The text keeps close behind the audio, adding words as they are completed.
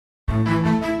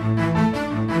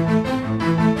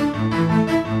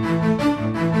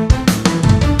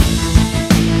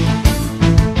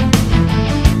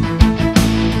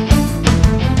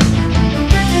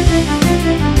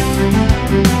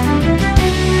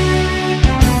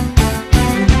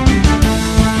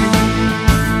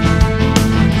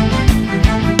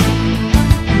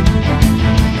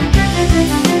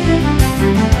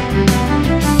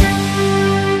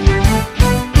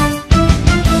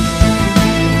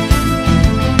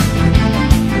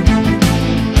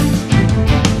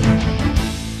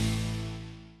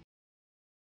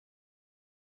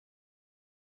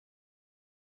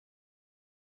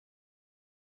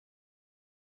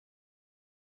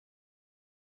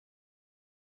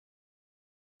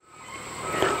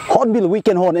Hornbill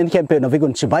weekend horn and campaign of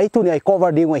Vigun Chibai to I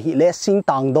cover the way he less sing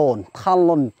tang don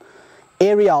Thalon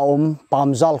area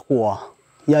Pamjaal Hua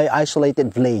Hiai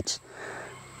isolated village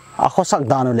a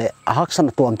hoihsakdan le a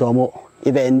haksan tuam tuamo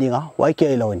ibe ending a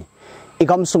waike loni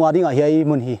igam sungading a hiai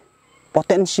mun hi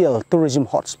potential tourism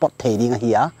hotspot thading a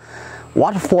hia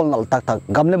waterfall nal tak tak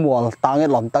gamle mual tange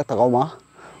lom tak tak oma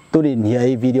turin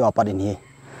hiai video apadin hi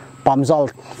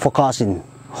Pamjaal focus in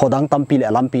hodang tampi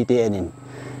le lampi te enin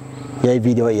Hiai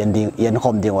video ending yen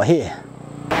khom ding wa hi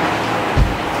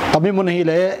tami mun hi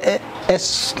le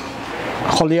es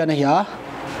kholia na hiya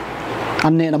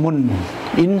anne na mun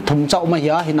in thum chau ma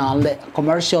hiya hinal le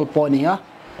commercial point hiya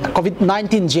covid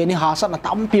 19 jeni ha sa na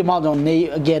tampi ma jon nei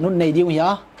again nun nei ding hiya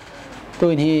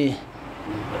toin hi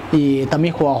i tami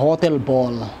khwa hotel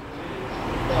ball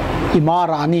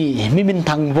imarani mimin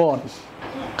thang vot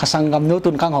kasangam nu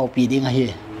tun kang ho pi ding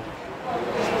hi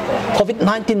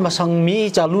COVID-19 masang mi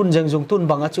calun jeng jung tun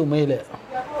banga chu mai le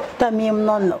ta mi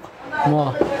non lo mo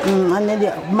an ne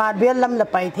dia ma bel lam la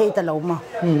pai thei ta lo ma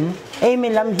ei mi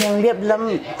lam hiang liep lam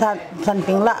tha san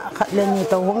ping la khat le ni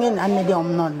to hongin an ne dia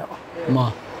non lo mo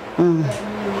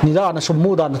ni da na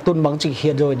sumu da na tun bang chi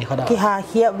hiat rồi ni khada ki ha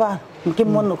khia ba ki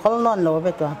mon khol non lo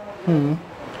be to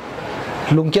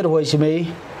lung kiat hoi si mai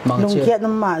mang lung che kiat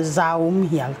ma zaum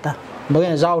hial ta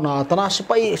bang zau na tana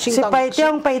sipai sipai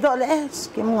tiang pai do le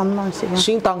ki ngam non si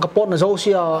sing tang ka pot na zo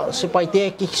sia sipai te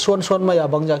ki suan suan ma ya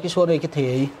bang ja ki suan ki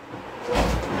thei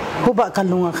hu ba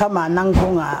kalunga khama nang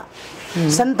kunga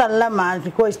santan la ma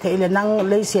ko thei le nang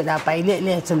le se da pai le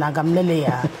le chana gam le le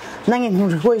ya nang in hu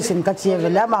ko sin ka che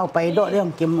vela ma pai do le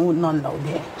ki mu non lo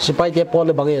de sipai te pot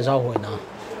le bang ya zau hoi na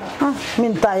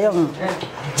min ta yong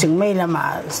ching mai la ma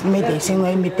mai de sing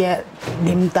mai mi te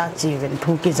dim ta chi ven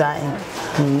thu ki za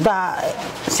ta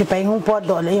si pai hung pot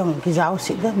do le yong ki zau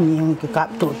si da mi yong ki kap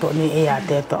tu to ni e ya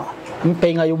te to mi pe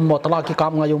nga yum mo tala ki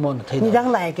kam nga yum mon thei ni dang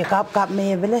lai ki kap me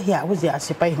vela ya hu ja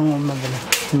si pai hung ma vela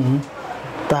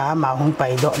ta ma hung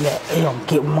pai do le yong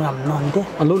ki ngam non de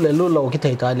alu le lu lo ki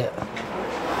thei ta le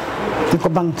ki ko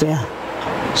bang che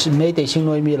si mei te sing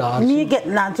noi mi la mi get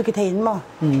na chu ki thein mo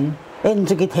en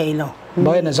chu ki thei lo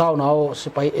bai na zau nao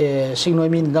sipai sing noi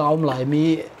min da om lai mi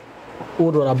u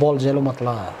do ra bol zelo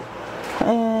matla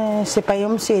si pai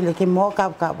si le ki mo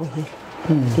kap hi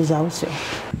ki zau se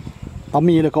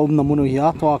ami le kaum na munu hiya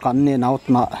to kan ne naut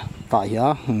na ta hiya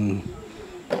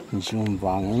zoom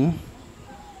wangin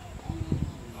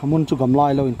hamun chu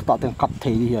gamlai lo in ta teng kap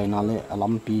thei hi na le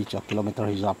alampi cha kilometer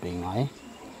hi za pe ngai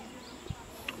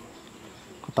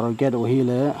target o hi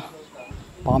le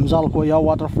Pamjaal ko ya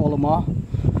waterfall ma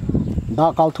da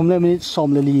kal thumle minute som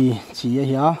le li chi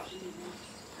hiya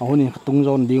ahuni tung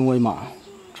zon ding wai ma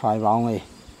try wang ngai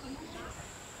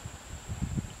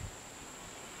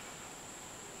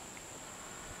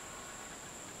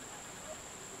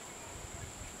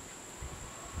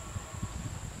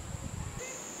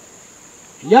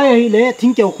ya hi le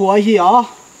thing keu khua hi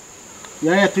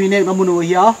ya tuine na munu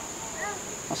hi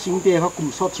asing te kha kum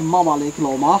so chim ma le ki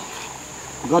lo ma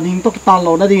gan hing to ki tan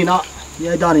lo na ding na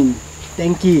ya danin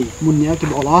tanki mun nya ki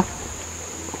bola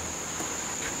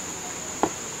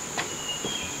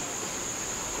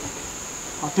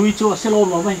a tui chu selo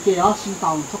lo ma ke ya sing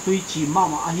tang tho tui chi ma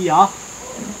hi ya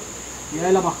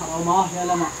la ma kha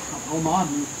o ma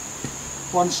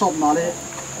pon sop na le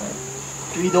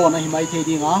tui do na hi mai the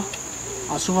ding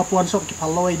asunga pon sop ki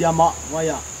phaloi dia ma wa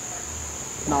ya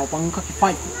naw pang ka ki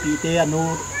fight pi te anu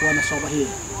pon so ba hi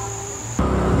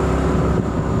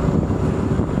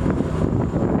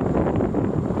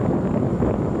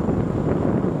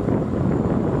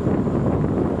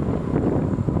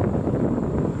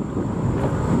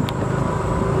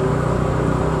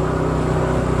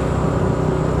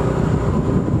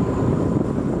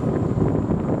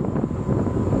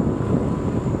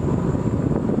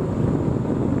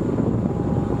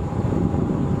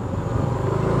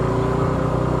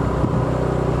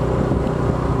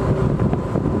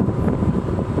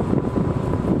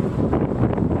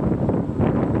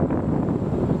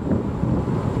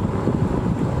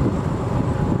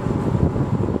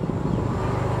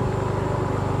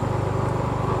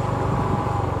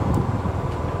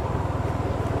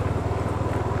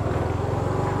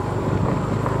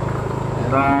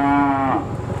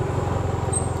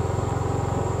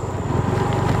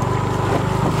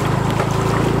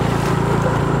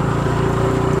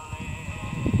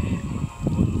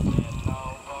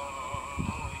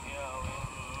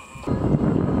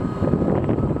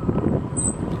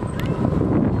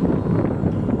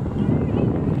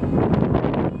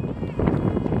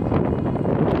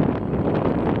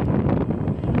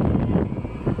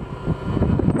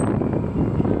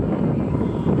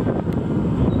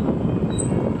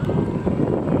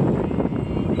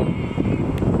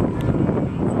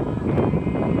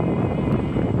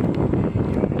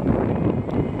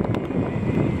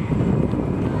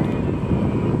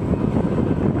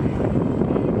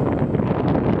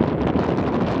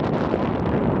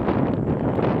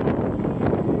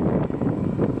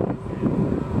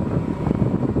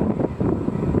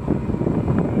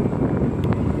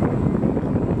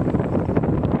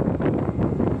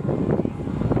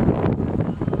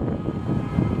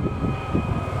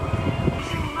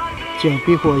Chừng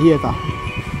pi của hiệt à.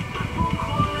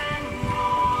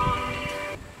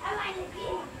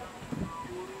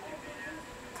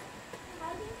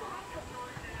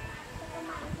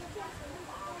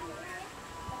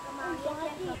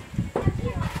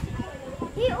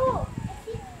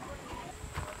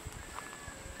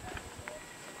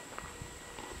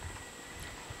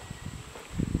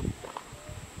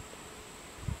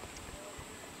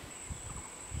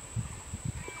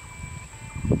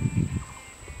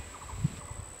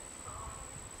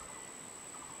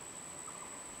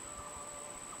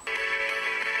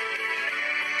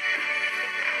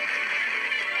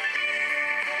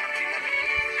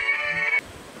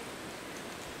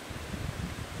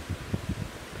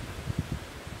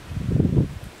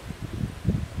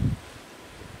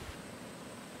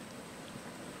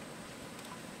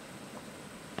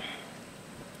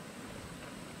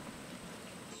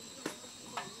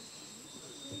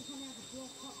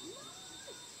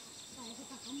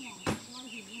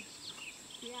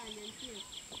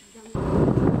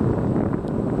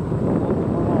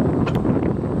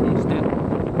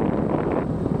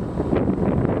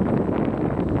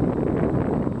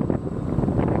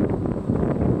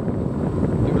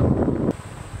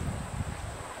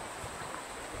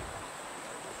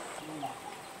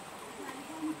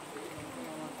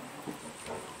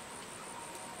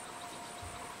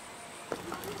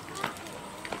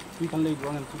 Chỉ cần lấy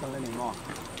đuông em chỉ cần lấy này ngon.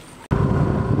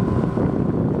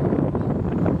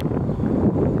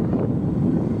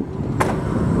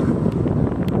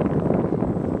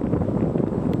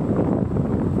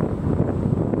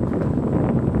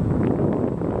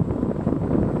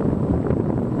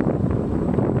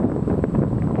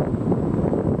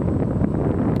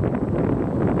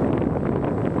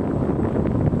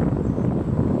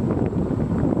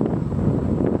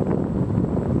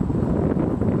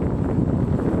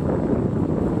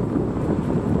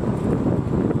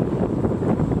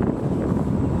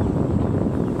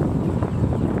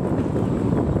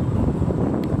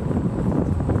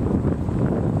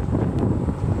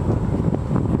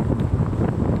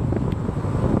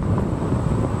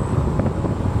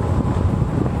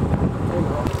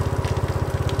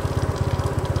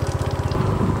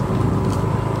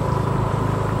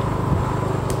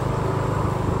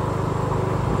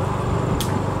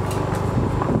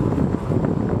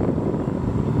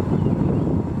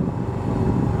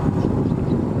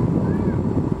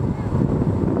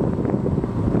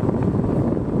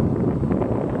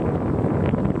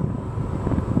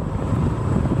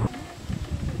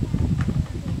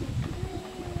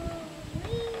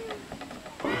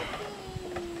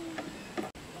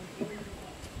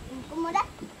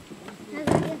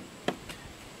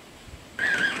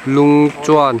 Lung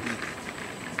chuan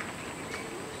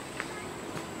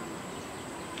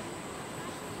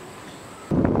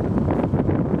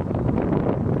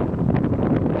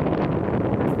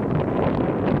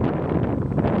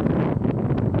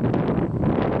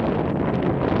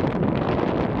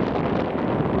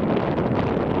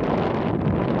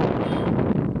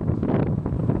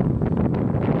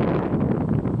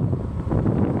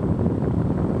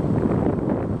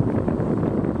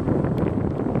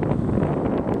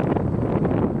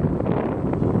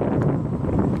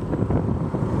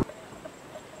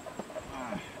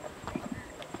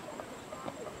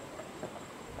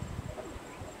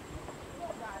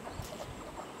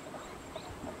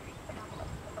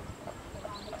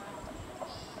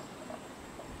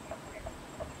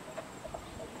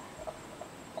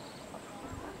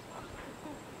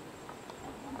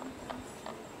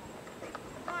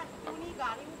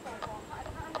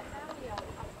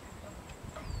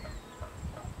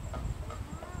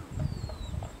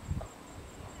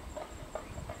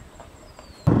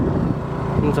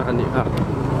sa kanila.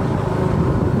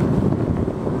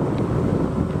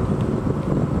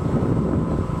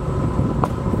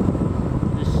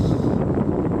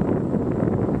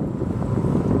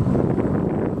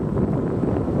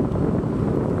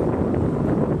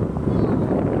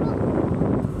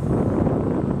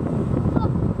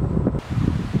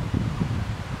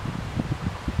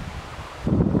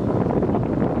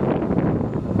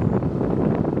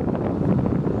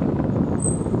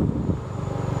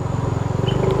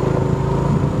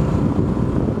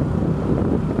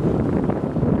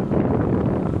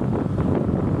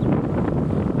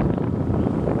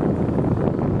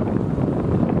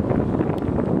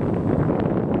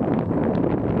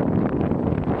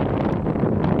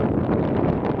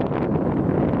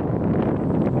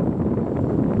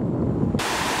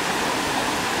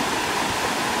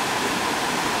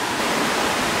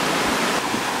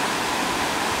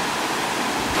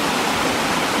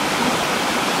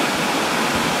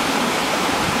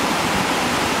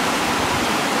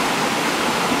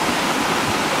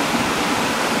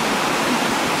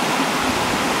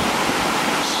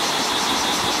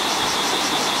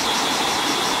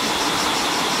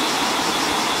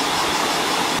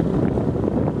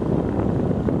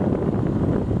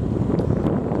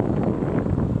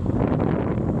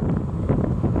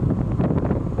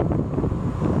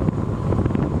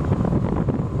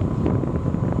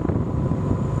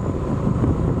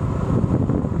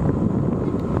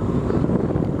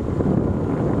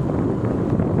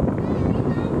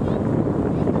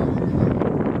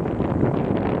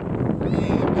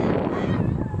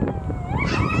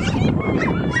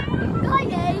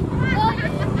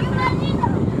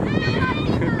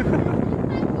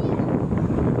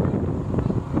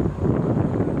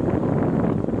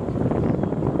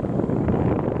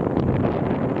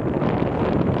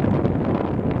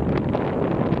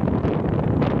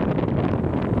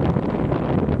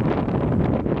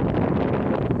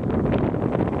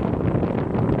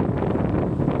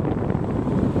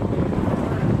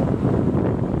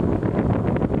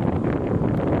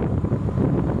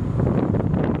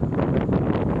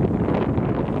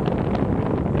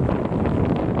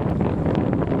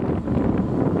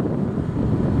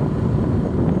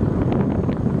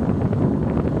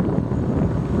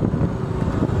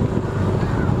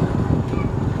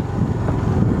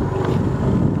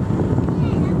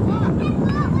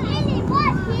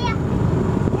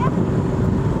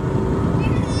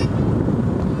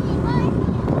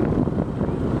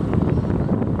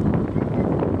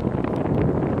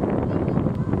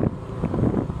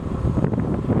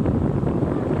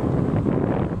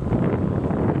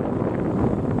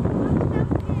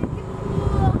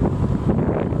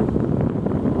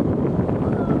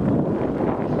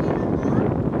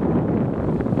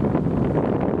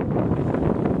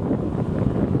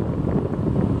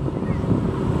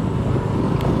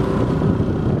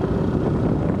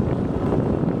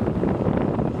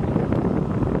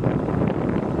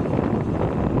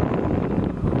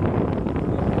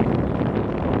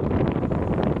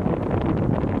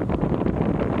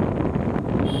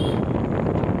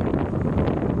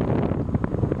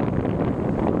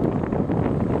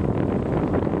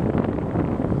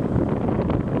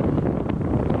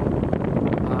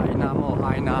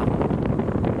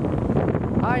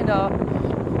 Hai na.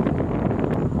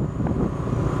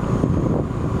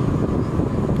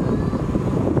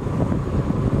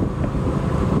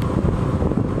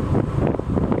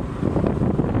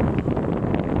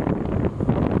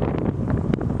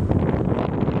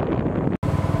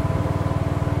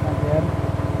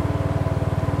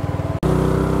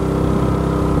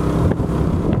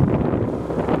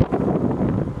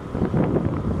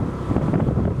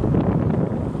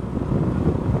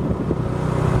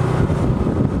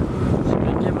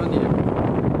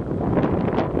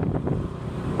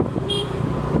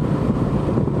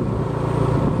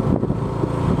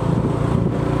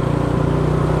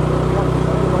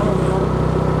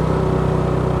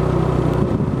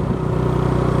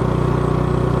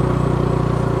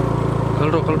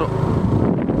 Kalro.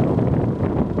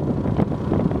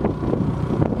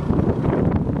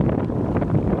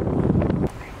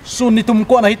 Sun ni tum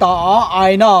ko na hita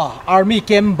aina army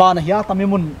camp ban hiya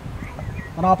tamimun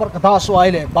manapar kata su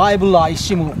aile bible la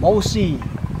isimu mausi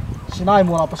sinai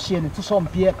mo na pasien tu som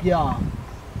pia pia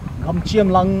gam chiam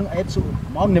lang et su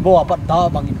mang nebo apat da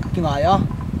bangin kinga ya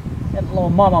et lo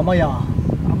mama maya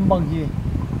ambang hi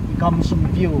gam sum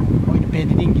view oi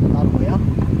depending kin tar ya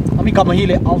ami kam hi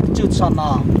le altitude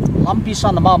sana lampi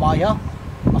sana mama ya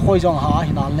akhoi jong ha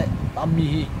hinal le ami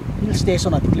hi hill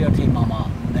station at clear thing mama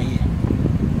nei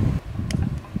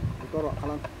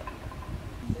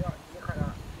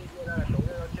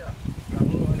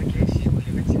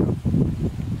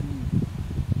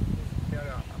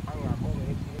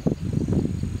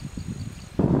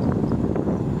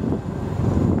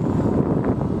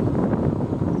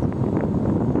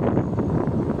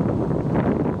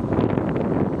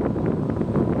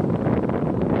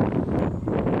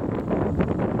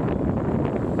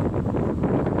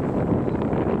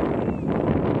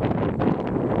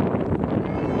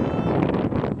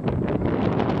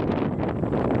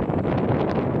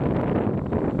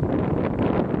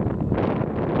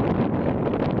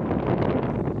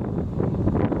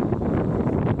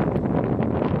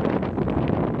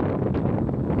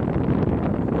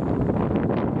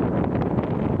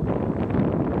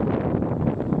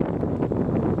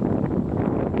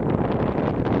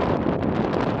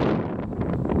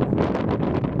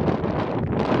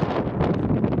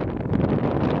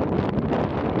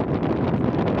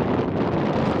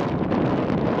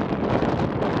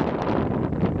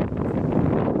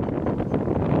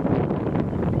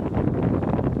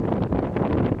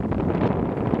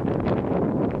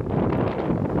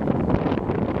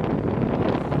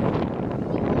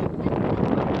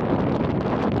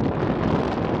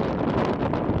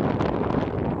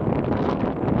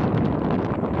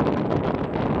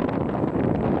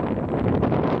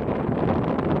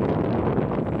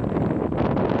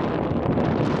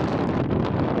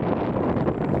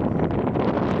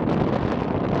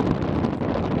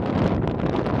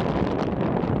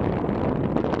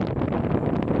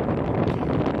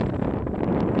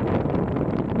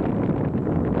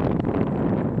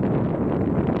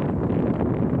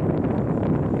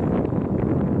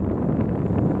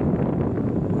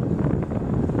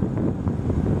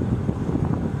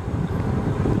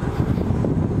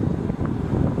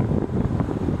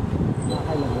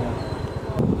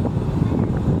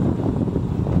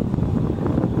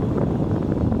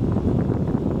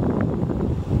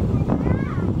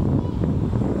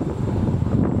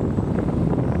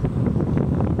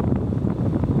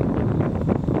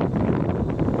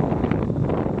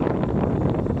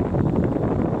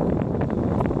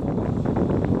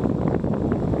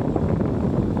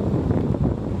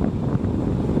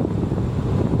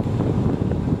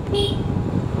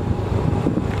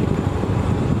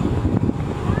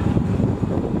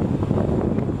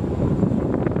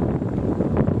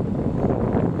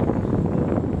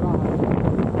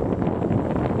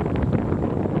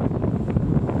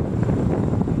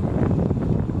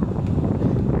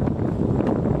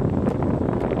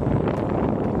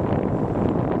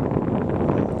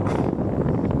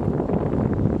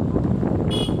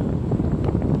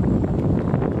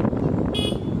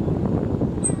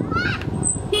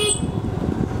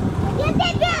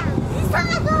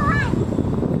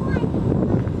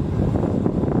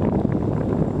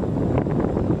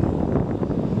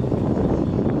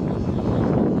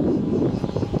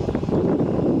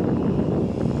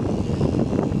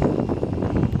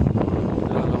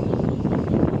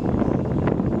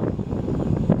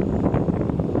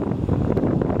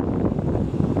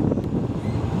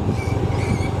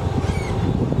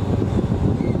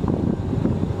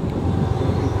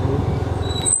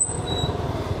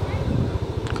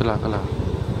Kalah.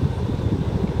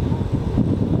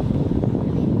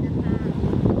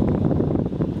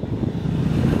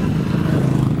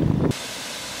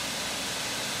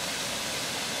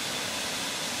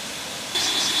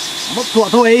 hot thua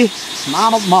thôi na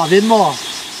nó mà đến mò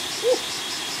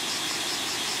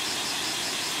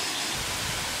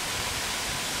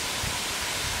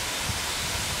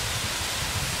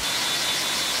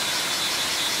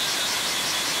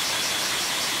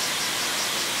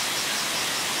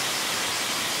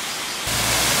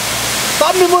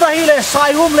Tami muna hile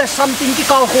sai hum le something ki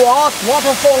kal khuat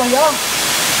waterfall ya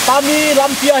tami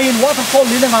lampia hin waterfall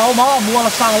ni nga oma muala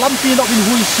sang lampi no in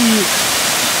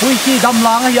hui ki dam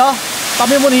lang ya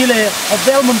tami mun hile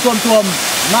ovel mun tuam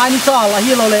nani cha la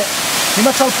hi lo le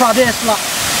Himachal Pradesh la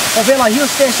ovela hill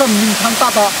station min thang ta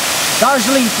ta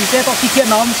Darjeeling ti te to kiken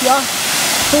nam sia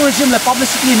tourism le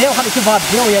publicity ne khat ki wat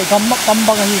deu ya gam mak tam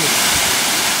bang hi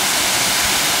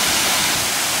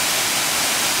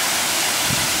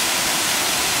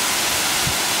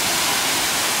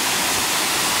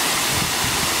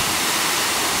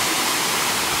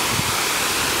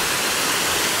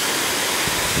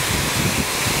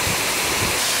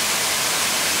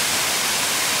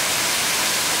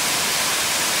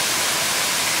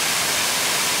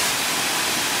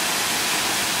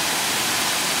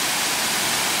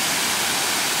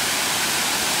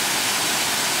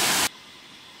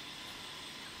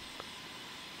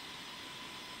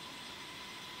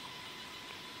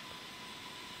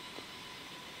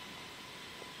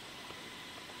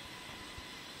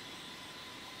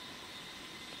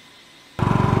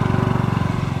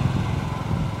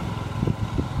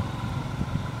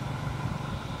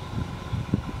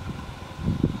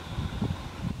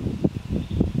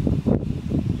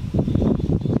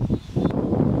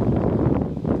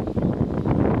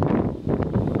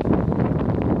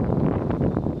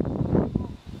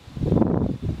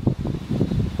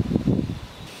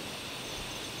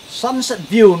sunset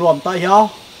view nuam ta hiao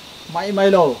mai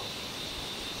lo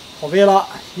ovela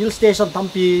hill station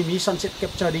tampi mi sunset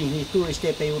capture ding hi tourist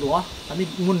pe udwa ami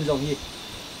mun jong hi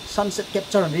sunset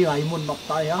capture ri ai mun nok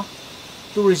ta ya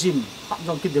tourism khat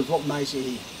jong ki develop nai se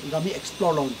hi gami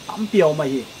explore long tampiao mai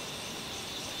hi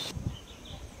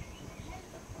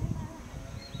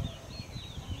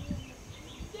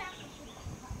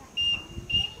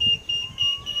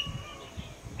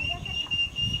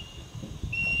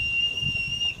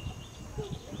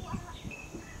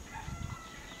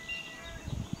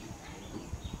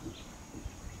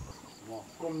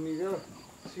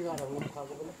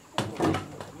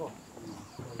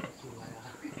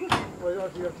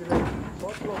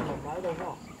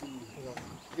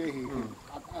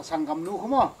sang cầm nu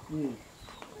không à?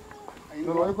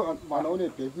 Tôi nói con bà nấu này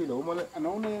cái gì nấu mà lại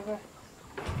nấu này cái,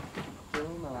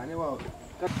 nhưng mà lại như vậy.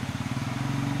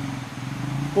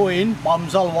 Point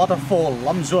Pamjaal waterfall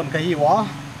lam zone cái gì wá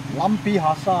lampi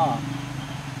hasa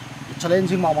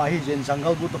challenging mà hi jen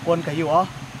jungle bu to kon cái gì wá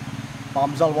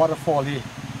Pamjaal waterfall hi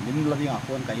nim la dinga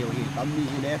kon cái gì hi tam mi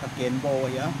hi le ka ken bo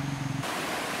ya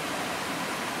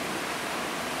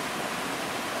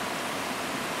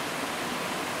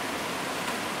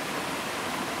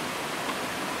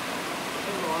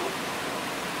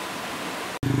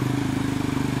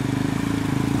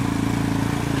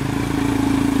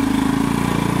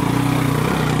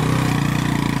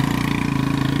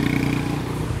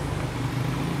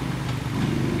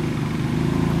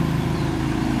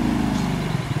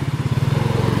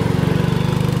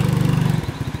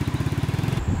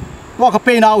ว่ากับเ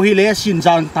ป็นเอาฮิเลสินจ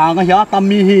างต่างกันฮะตา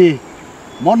มีฮี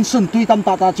มอนซุนตุยตามต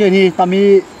าตาเจนี่ตามี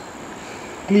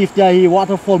คลิฟใจฮีวอเ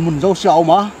ตอร์ฟอลมุนเจ้าเสียว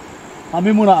มาตา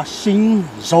มีมุนอะสิง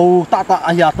เจ้าตาตาอ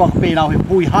าญาตัวกับเป็นเอาฮี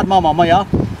ปุยฮัดมาไหมฮะ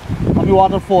ตามีวอ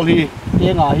เตอร์ฟอลฮีเตี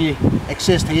ยงอะฮีเอ็กเซ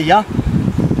สที่ฮะ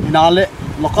นี่นั่นแหละ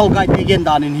local guide ที่เกณฑ์ด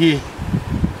านินฮี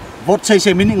วอดใช้เซ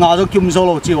มินงาจะคิมโซโ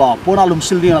ลจีวะปนอารมณ์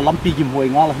สิลลี่นะลำปีกิมหวย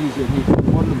งาละฮีเจนี่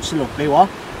ปนอารมณ์สิลล์เลยวะ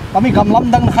ตามีกำล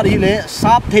ำดังขัดฮีเลซ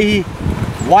าบที่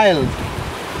wild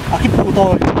akip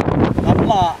puto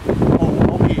gamla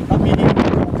okay kami ni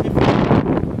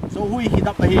so hui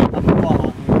hidap hi tamwa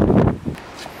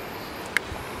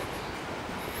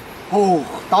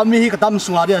tami hi kadam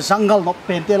sunga dia jungle no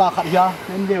pente la khat ya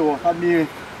nem deu kami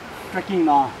trekking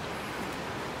na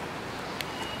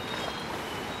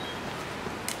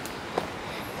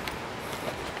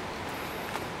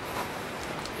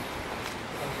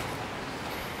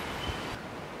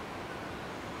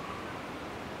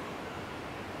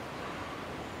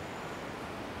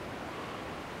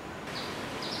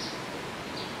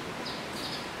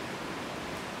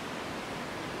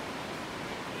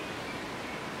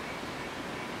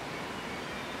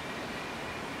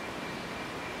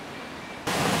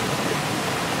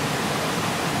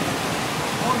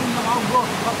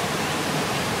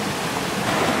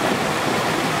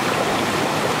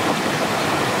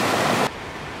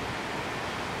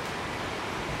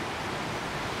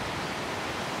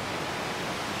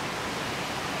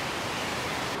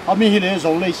ami hi le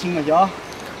zo le sing ya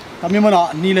kami mana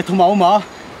ni le thumau ma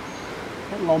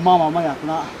lo ma ya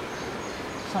na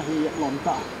sa hi lom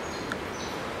ta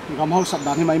gam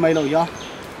hoihsakdan hi mai lo ya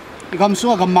gam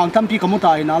suwa gam mang tampi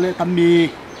kamuta ina le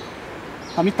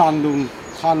tammi tangdung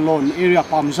thanlon area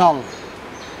Pamjaal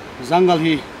jungle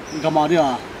hi gamaria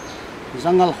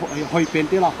jungle hoi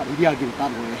pente la khat dia gin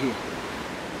tan ho hi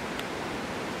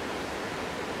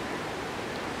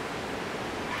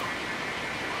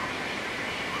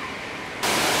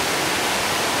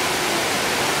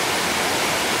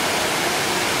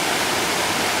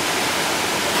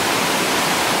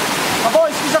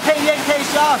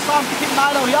ya sam kit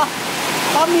nai lo ya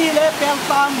kami le pel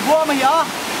tang bua ma ya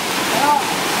ya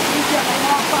ni che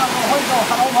ma sa lo hoi do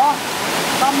sa lo ma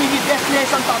kami hi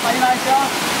destination ta tai nai ya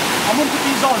amun ki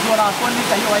ti zo zo la kon ni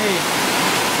tai oi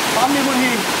kami mun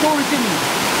hi tourism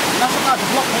na sa ka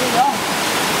block hai ya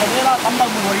ka la kam ba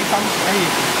mun hoi tang ai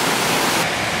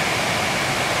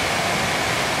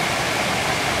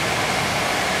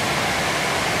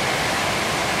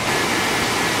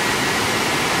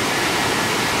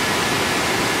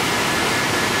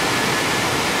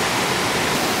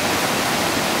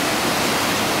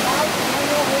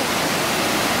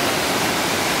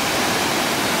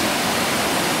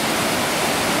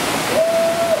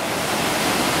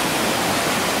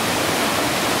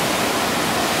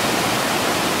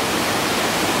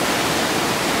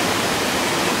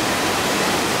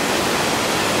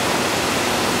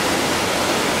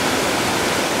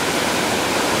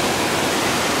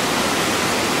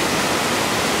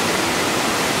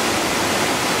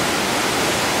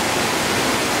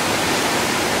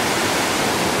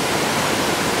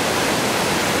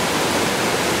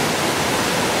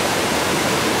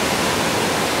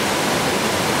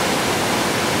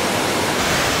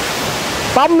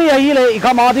Kami hi le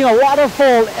ikama ding a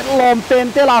waterfall lom pen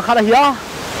te la khara hiya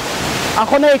a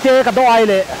khonei te ka do ai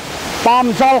le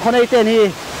Pamjaal khonei te ni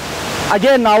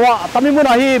again nawa tami mun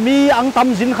hi mi ang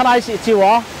tam jin khanai si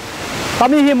chiwa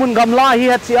tami hi mun gamla hi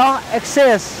hat sia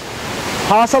access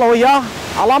hasalo ya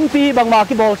alampi bangma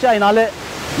ki bol chai na le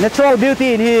natural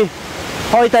beauty ni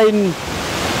hoi tain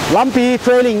lampi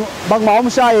trailing bangma om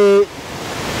sai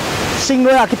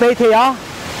singre a ki pe the ya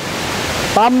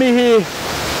tami hi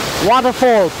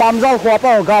waterfall Pamjaal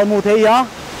khwapa gal mu the ya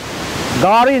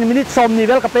gari in minute som ni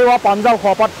vel ka pewa Pamjaal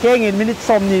khwapat keng in minute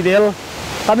som ni vel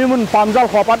tami mun Pamjaal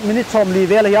khwapat minute som li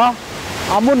vel ya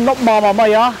amun nop ma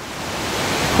ya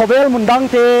khovel mun dang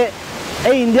te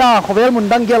India khovel mun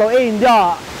dang gelo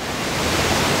India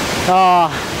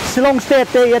Silong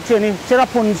state te yet cheni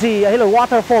Cherrapunji hello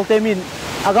waterfall te min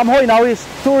agam hoi now is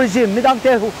tourism midang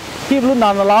te ki blun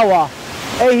nan lawa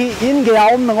hi in ge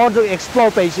om ngon to explore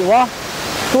pe si wa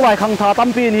tu lai khang tha tam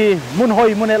pin hi mun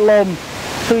hoi mun et lom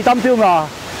tui tam piu ma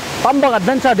tam bang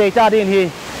adventure day ta din hi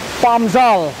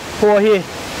Pamjaal ko hi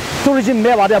tourism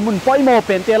me wa de mun poi mo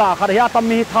pen te la khar ya tam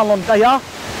mi thalon ka ya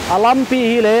alam pi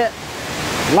hi le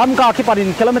lam ka ki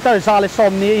parin kilometer sa le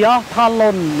som ni ya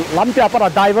thalon lam pia para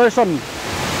diversion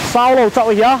sao lo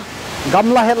chau ya gam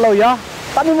la het lo ya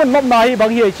tam mun lom na hi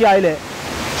bang hi chi ai le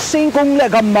sing kung le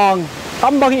gam mang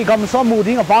tam bang hi gam so mu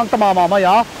ding awang tama ma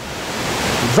ya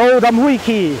dâu đâm hui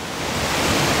khi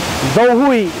dâu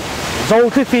hui dâu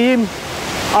thi phim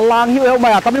alang hiu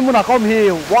mà tâm muốn là com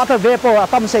hiu water vapor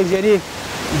tâm seng gì đi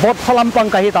bot phalam pang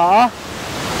cái ta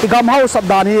igam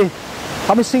hoihsakdan hi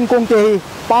kami singkong te hi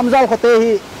Pamjaal ko te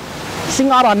hi sing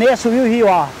ara ne su hi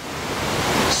wa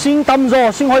sing tam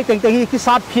zo sing hoi teng teng hi ki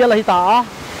sat phial hi ta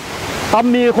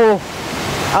tam mi ko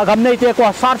agam nei te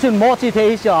ko sar sin mo chi the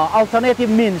hi cha alternative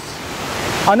means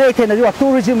anei the na ju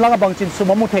tourism langa bangchin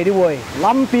sumamu thei di woi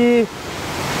lampi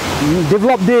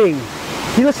develop ding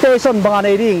hill station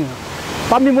banganei ding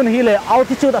tammi mun hi le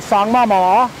altitude asang ma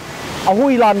a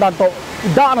hui lan dan to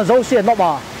da na zo se no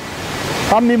ma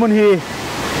tammi mun hi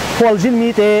pol jin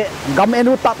mi te gam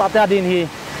enu ta ta din hi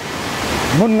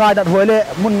mun ngai dat hoi le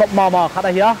mun nok ma khada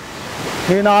hiya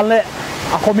hi nan le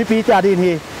a khomi pi ta din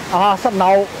hi a sat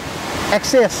now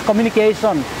access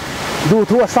communication du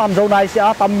thu sam zo nai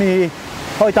sia tammi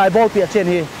hoi tai bol pia chen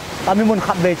hi tami mun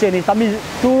khat ve chen hi tami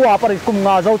tu a pari kum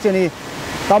nga zo chen hi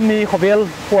tami khovel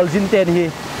pol jin ten hi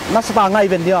naspa ngai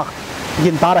ven dia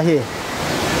gin ta ra hi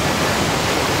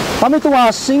tami tuwa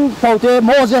sing paute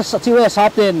Moses chiwe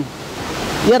sapten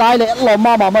ye rai le lo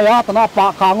ma ya tana pa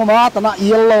khang ma tana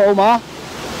yellow ma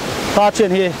ta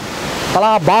chen hi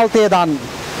tala balte dan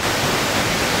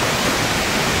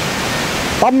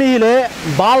tami le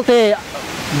balte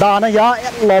dana ya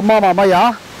lo ma ya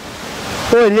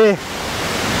tôi thì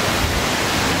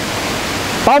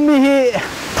tami hi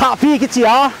tha phi cái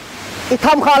chia ít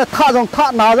tham kha là tha dòng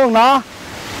tha na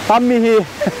tami hi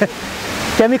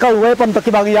chemical weapon to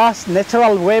kibang ya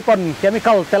natural weapon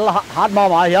chemical tel hat ma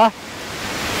ya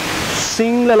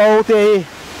sing le lo te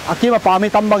akima pami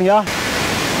tambang ya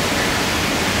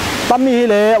tammi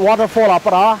le waterfall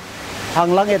apara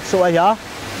hanglang et so ya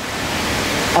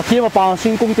akima pa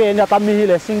sing kung te ya tammi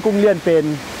le sing kung lian pen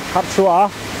khat suwa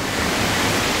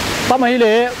tammi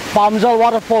le Pamjaal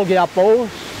waterfall ge apo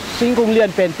sing kung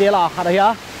lian pen te la khat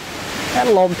ya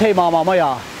en lom the ma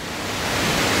ya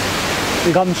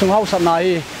gam sung hau san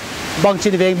nai bang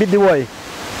chin veng bit diwoi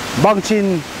bang chin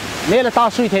ne la ta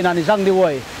sui the na ni jang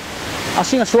diwoi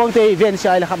asing suang te event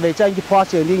sai la khat ve chang ki phwa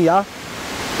cheng ding ya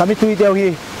kami tui teo hi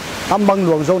tam bang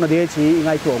luang zo na de chi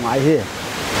ngai to ngai hi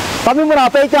kami mura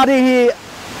pe cha ri hi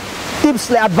tips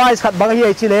le advice khat bang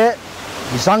hi chi le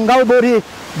zangal bori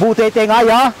bu te te ngai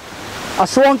ya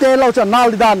asuang te lo cha nal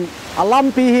dan alam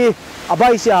pi hi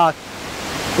abai sia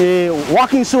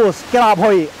walking shoes kera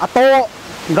hoi ato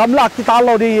gamla ki ta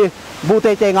lo di bu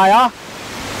te te nga ya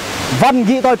van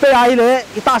gi toi pe ai le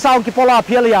ita saung ki pola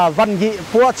phial ya van gi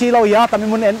pu chi lo ya tami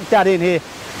mun en ta din hi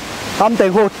tam te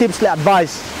ho tips le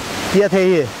advice kia the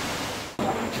hi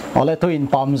ole to in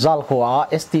Pamjaal ko a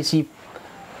STC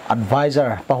advisor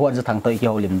pahuan za thang toi ki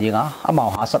holim dinga amao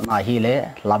hasat na hi le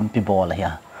lampi bol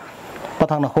ya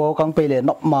pathang na ko kang pe le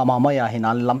nop ma ya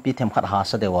hinan lampi them khat ha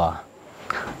sa dewa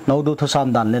no du thusam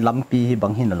dan le lampi hi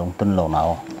bang hin long tun lo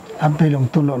nao am pe long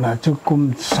tun lo na chu kum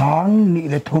sang ni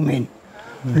le thumin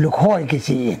lu khoi ki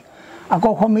si a ko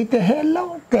khomi te hello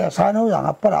te sa no yang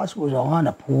a para su zo ha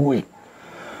na phui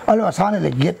alo sa ne le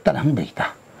get tan hang be ta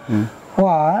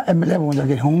wa em le mo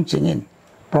ge hong ching in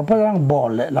proper ang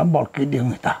ball le lam ball ki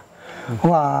ding ta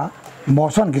wa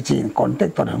motion ki chin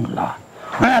contact to hang la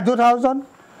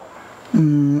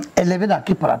 2011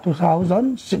 aki para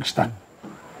 2016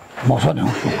 motion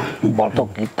ball to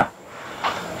kita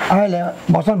ai le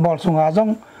motion ball sunga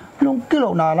jong lung kilo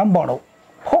na lam ball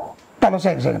ho ta lo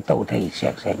sek sek to thei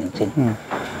sek sek chin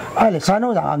ai le sa no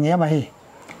yang ange ma hi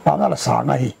pa na la sa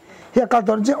nga hi ya ka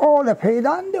ton che o le phei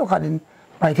dan deu khanin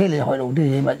pai the le hoi lo di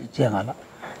ma chiang ala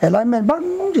alignment bang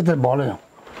chi te ball le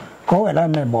ko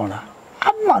alignment ball la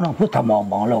amma no pu ta mong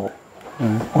mong lo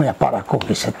o ya para ko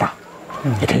ki seta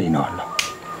e thei no lo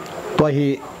to hi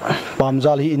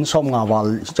Pamjaal hi insom nga wal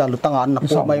cha lutang an na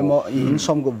po mai mo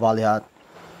insom gu wal ya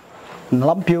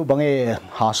lampiu bange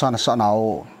hasan sa nao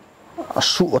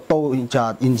su to in cha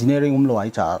engineering lo ai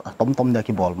cha tom da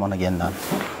ki bol mon again dan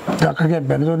da ka ge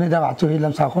ben zo ni da chu hi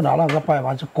lam sa kho na la ka pai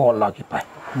wa chu ko la ki pai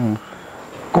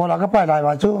ko la ka pai lai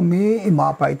wa chu mi ma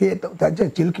pai te to ta che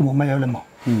chil ki mo mai le mo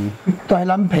to ai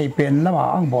lam phei pen la ma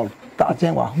ang bol ta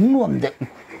cheng wa hung nuam de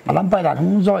lam pai da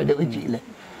hung roi de chi le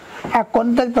a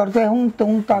contact tor te hung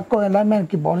tung ta ko la men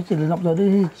ki bol chi le nop zo di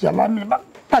cha la men bak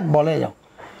tan bol le yo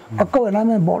a ko la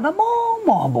men bol na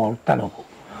mo bol ta lo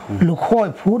lu khoi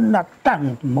phun na tan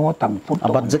mo tang phun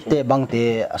abat jette bang te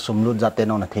asum lut jate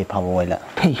no na the phawoi la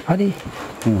thei phadi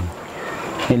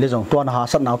ni le jong tuan ha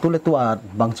sat naw tu le tu a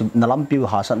bang na lampiu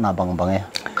ha sat na bang bange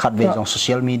khat ve jong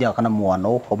social media kana muan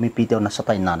o khomi pi te na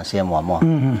satai na na se mo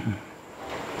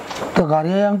to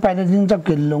gari yang pai de jing jak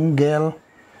lung gel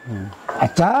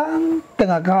achang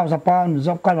tenga ka sa pan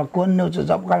job ka ma kon no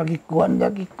job ka ki kon ja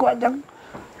ki kwa jang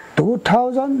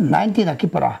 2019 aki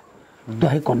para to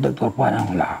hai contact tor pa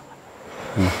nang la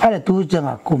ale tu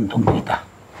janga kum thum bi ta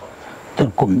to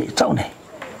kum ni chau ne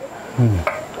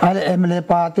ale emle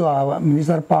pa to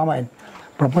minister pa mai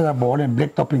proposal ball and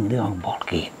black topping de ang ball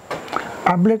ki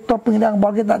a black topping de ang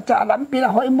ball ki ta cha lam pi la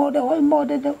hoi mo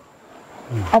de de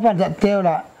apa ja teo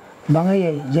la bangai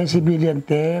JCB lian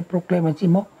te proclaim chi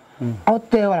mo out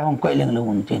teo la hong ko leng lu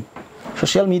un chin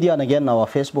social media again now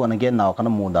Facebook again now kana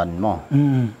mudan mo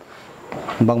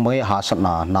bang bangai ha sat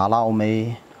na nala omei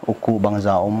uku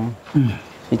bangza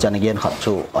i chan again khat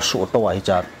chu asu to wa hi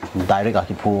cha direct a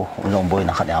ki phu long boy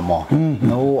na khat ya mo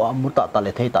no amuta ta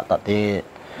le thei ta te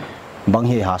bang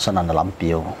hi ha san na lam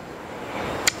piu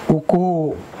uku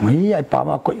mi ai pa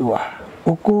ma ko wa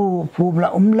uku phu la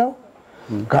lo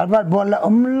garbat bol la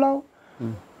lo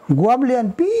guam lian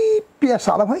pi pia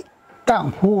sa la hai tang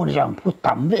phu ni jang phu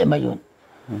tam ve ma yun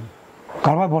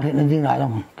garbat bol ni ding na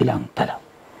long kilang ta la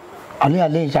ali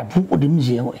ale ja phu dim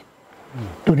ji ngoi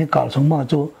tu ni kal song ma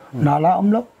chu na la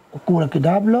lo ku la ki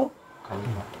dab lo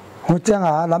ho chang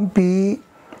a lam pi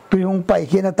tu yong pai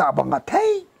ki na ta bang a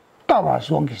thei ta wa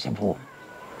suang ki se phu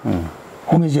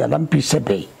ho mi ja lam pi se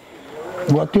be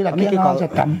wa tu la ki na sa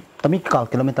tam tami kal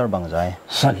kilometer bang jai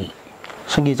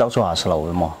sagi chau chu ha slo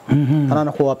mo ana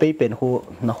na khuwa pe pen khu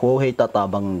na khu hei ta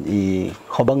bang i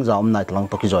khobang jam nai tlang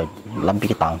to ki joi lam pi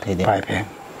ki tang the de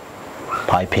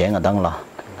pai pheng adang la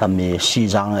tami si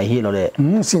jang hi lo le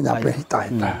si na pe tai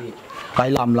ta ไกล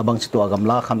ลำระบังสิตัวกำ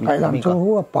ลาคำ ไกลลำชั่ว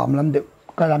หัวปามลำเด็ก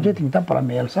ไกลลำที่ถึงตั้งปลาเ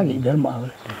มลสักอีเดือนมาเล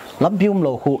ยลำพิวมโล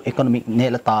คูอีโคโนมิกเน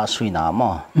ลตาสุยน้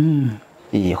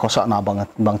ำอีข้อสนาบ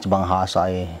างหาใส่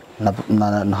นับ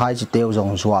ให้จิเตียวจง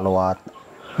ชัวร์วัด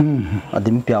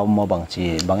ดิมเปียวมาบางจี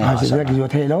บางอย่างหาสิ่งที่อยู่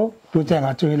เทโลตัวแจ้งอ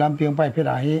าจุยลำเพียงไปเพื่ออะไ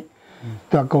ร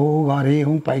ตัวกูก็เรื่อ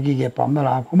งไปกี่เก็บปั๊มตล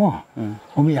าดกูมั้ง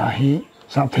ผมอยากให้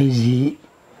สับเทจี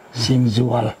สิงจั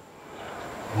วล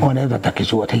วันนี้ตัวตะกี้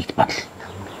จัวที่ปัด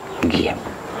เกี่ยม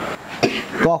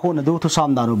ก็คุณดูทุกซ้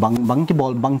ำดารุบางที่บอ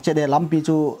ลบางเจเดลำปี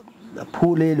จูผู้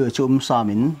เลี้ยจุ่มสา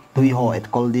มินตุยห่อเอ็ด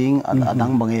กอลดิ้งดั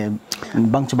ง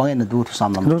บางจุบางเอ็นดูทุกซ้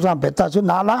ำลำดูซ้ำเป็นตาชุน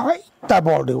น่ารักเฮ้ยตาบ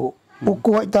อลเดียวอุ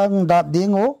กุให้ตั้งดับดิ้ง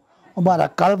โอ้บ้าน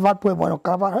กัลวัดพูดว่า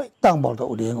กัลวัดเฮ้ยตั้งบอลตั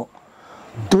วดิ้งโอ้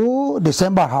tu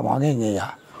Desember hama nge ya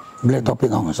black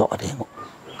topping ang so ade ngo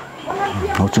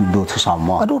ho chum do thu sam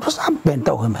ma adu thu sam pen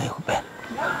to he mai ko pen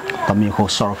tami ko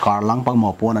sarkar lang pang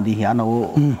mo pon adi hian no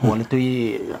wali tui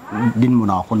din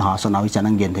muna khun ha sa nawi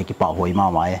chanang gen the ki pa hoi ma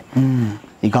mai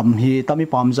igam hi tami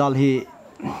Pamjaal hi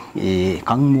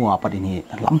kang mua padin hi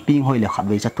lamping hoi le khat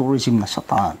ve cha tourism na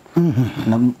satan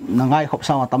na ngai khop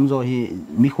sa tam zo hi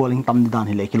mi kholing tam dan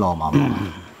hi le ki lo ma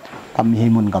ทำให้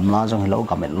มุนกำลาจงให้เรา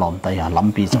กำเนิดลมแต่ยาล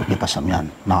ำปีจากที่ตัดสัญญาณ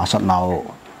น่าสัตว์เรา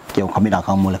เกี่ยวกับมิดา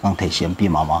ขังมูลขังเทียมปี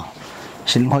มา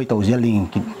สิ่งห้อยตัวเจลิง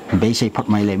เบสพัด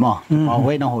ไม่เลยมั้งเอาไ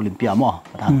ว้ในโอลิมปิกมั้ง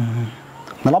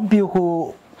นั่นลำปีคือ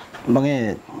บางอย่า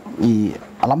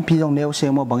งลำปีตรงเนี้ยเสีย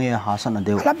มั้งบางอย่างหาสันนั่นเ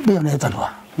ดียวลำปีเนี่ยตลอ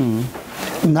ด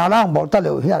น่ารักบอกตล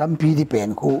อดเฮียลำปีที่เป็น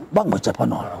คือบางมันจะพ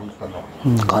นอล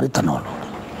การิตนอล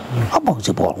อ่ะบางจ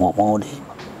ะบอกงอดี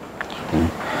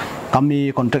ทำมี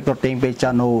คอนแทคตัวเต็งไปจ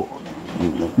านุ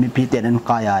มีพิเศษนั่น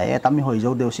กายทำมีหอยโจ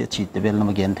เดียวเสียชีวิตเวลา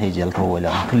มาเกณฑ์เทเจลโทรแล้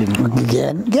วทุลิมเก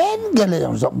ณฑ์เลยยั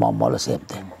งจบมาละเสพเ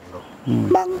ต็ม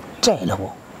บางใจแล้ว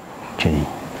ใช่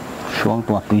ช่วง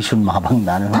ตัวตุยชุนมาบาง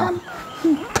ด้าน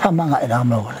ทำมาไงน้ำ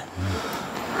เราเลย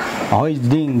หอย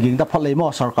ดิ่งยิงตะพัดเลยมั่ว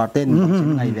สกัดเต้น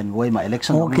ไงเป็นวัยมาเอเล็กชั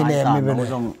นของนายตาโน้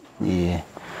ตง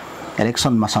เอเล็กชั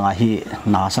นมาสังหารที่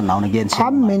นาสันเอาในเกณฑ์ท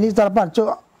ำมินิสตาร์ปัจจุ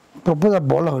โปรโพส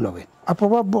บอลเลยเลยอะเพราะ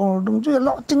ว่าตรงจุด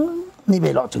ล้อจึงนี่เป็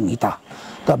นล้อจึงหิตา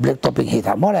ตัวเบลท็อปปิ้งหิต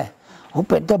าหมดเลยผมเ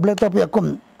ป็นตัวเบลท็อปปิ้งก็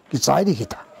กิจสายดีหิ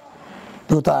ตา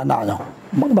ดูตาหน้าเนาะ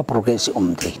มันมาโปรเกรสซิ่ง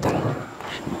ดีหิตา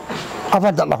อาวั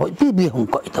นนั้นเราพี่บีหง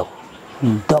ก็อีตัว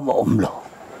ตัวมาโล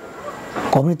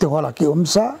คอมมิตี้ฮอลล์กี่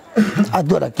ซะอัด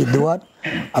ตัวกี่ตัว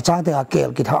อาจารย์ที่อาเกล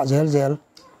กี่ท่าเจล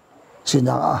สิน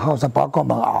ะเฮาสปาก็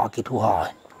มาอากี่ทัวร์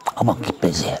เอามากี่เป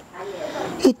เซล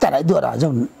อีแต่ละตัวเราจะ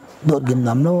โดดกิน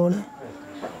น้ำโน่เลย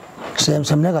เซ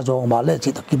มเนี่ยก็จงมาเลยจิ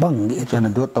ตกิบังนี่จน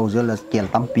ดูตัวเจอแล้วเกล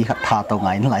ตั้มปีขัดท่าตัวไง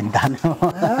นั่นหลายด้าน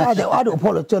เดี๋ยวพอ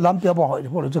เราเจอล้ำเปียบ่อย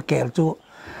พอเราเจอเกลจู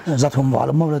จะทุ่มว่าแ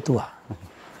ล้วมั่งเลยตัว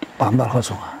ปั๊มบาร์เขา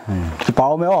ส่งที่เป่า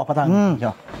ไม่ออกพะทังใ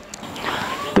ช่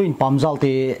ตัวอินPamjaal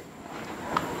ที่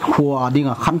ขัวดิ่ง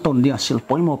ขั้นต้นดิ่งสิลป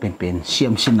อยโมเป็นเสีย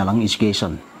มสินหลัง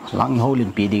education หลังโฮลิ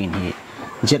นปีดิ่งที่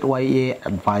ZYA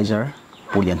advisor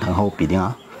ผู้เรียนทางโฮปีดิ่ง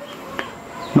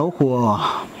โน้ขัว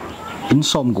อิน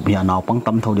สมกุบเฮียนาวปังต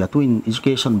ำเท่าเดียวตัวอิน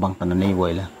education บางตันในวั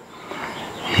ยเลย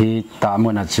ฮีตามมั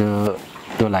นอาจจะ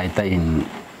ตัวไหลแต่อิน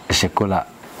สกุล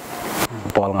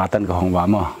ปอลงาตันกับห้องว่า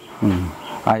มั้ง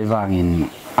ไอ้วางอิน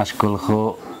สกุลเขา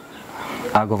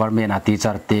government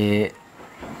teacher ที่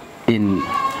อิน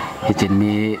ฮิจิน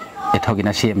มีทอกิน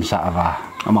าเซียมสาวะ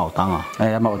อามาตังอ่ะ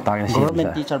อามาตังเซียม government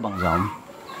teacher บางจอม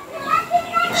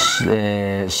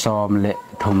สอมเละ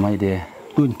ทำไม่ได้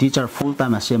ตัว teacher full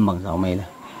time เซียมบางจอมไม่เลย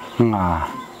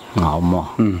งามั้ง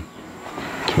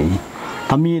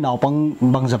ถ้ามีนาวปัง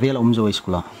บางจะเวลาจะ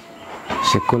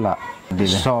สกุล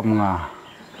สอม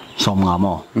งา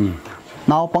มั้ง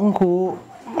นาวปังคู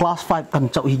class 5กัน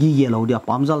เจ้าฮิกิเยลเอาเดีย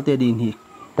Pamjaalเตดินฮิ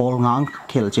ปอลงาง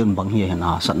เขลเจนบางเฮียเห็น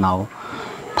สัตว์นาว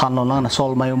ท่านเราลังนะโซ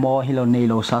ลไม่โม่ฮิโลเน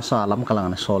โลซาซาล้ำกำลัง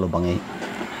นะโซลบาง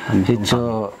ที่เจอ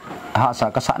หาสา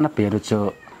กษัตริย์นับเปรียบเจอ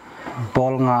ปอ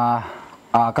ลงา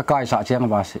ก็กายสะเชียง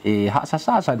บาสหาซ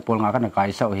าสันปอลงากันกาย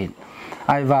เสาหินไ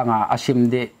อ้ว่างอาชิม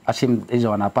ไอจ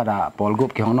อนาปะดาปอลกุบ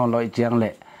ที่ห้องนอนลอยเชียงเล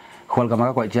ะคนก็มา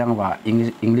ก็กายเชียงว่า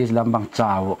อังกฤษลำบางเจ้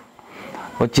า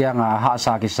ว่าเชียงหาส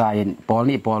ากิสายปอล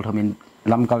นี่ปอลทมิน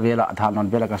ลำกเวลาทานนอน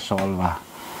เวลาก็โซลว่า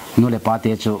นู่นเลยปาเต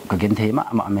จูก็กินเทมะ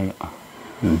มาไม่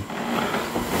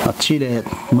ชีเลย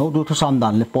โน้ตดูทุกสามด่า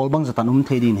นเลยปอลบางจะตันเ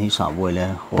ทดินให้สาวไว้เลย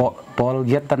ปอล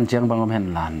เย็ดตันเชียงบางเห็น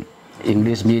หลานอังก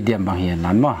ฤษมีเดียมบางเห็นหล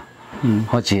านมั้งเ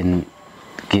ขาจีน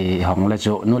กี่ห้องเลย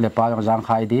จูนู่นเลยปาจางใค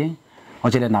รดีเขา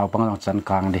จะเล่นหนาวปังจัน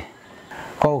กลางดี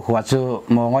ก็หัวจู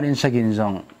มองว่าอินสกินจ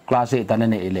งคลาสตัน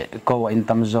นี่เลยก็ว่าอิน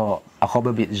ตัมโซอะเขา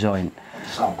บิดจอย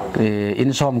อิน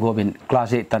ซอมก็เป็นคลา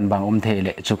สตันบางเทเล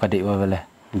ยจูกระดิบไปเลย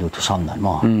ดูทุกสามด่าน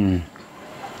มั้ง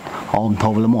เอาท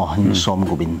ว่าแล้วมั้งอินซอม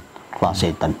ก็เป็นคลาส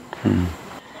ตัน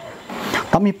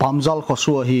tami Pamjaal ko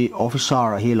suwa hi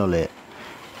officer hi lo le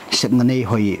set na nei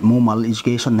hoi mimal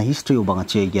education na history u banga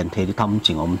che gen the di tham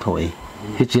ching om thoi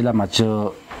hi chila ma chu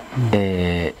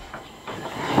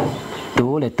tu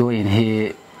le tu in hi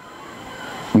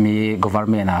mi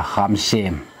government a kham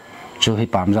sem chu hi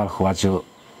Pamjaal khwa chu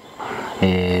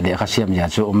le kha sem ya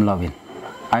chu lovin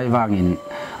ai wangin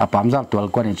a Pamjaal tual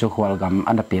kwan chu khwal gam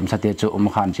an pem sa te chu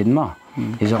khan chin ma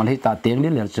hi jong hi ta teng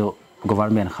le chu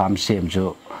government kham sem chu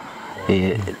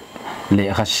le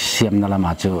kha sem na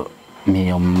lama chu mi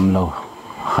lo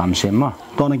kham sem ma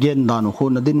ton again dan khu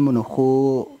na din mun khu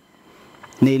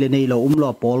nei le nei lo lo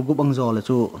pol gu bang zo le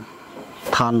chu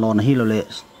than lon hi lo le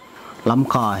lam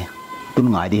kai tun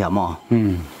ngai di ha ma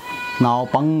naw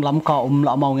pang lam ka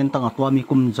la mau ngen tang atwa mi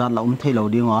kum jan la thei lo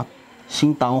dinga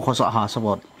sing tang kho sa ha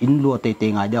sabot in lu te te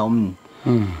ngai da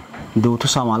du thu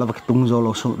sama la bak tung zo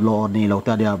lo su lo ni lo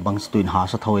ta dia bang stuin ha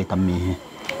sa thoi tam mi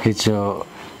hi chu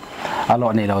alo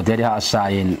ni lo dia sa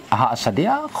in ha sa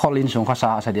dia kholin sung kha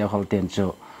sa dia khol ten chu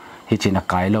hi china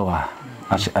kai lo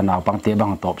ana pang te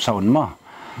bang top saun ma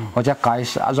ho ja kai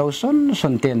sa zo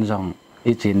sun ten jong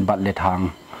hi chin bat le thang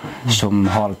sum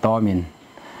hol to min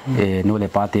nu le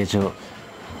pa te chu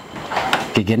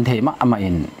kigen the ma ama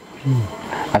in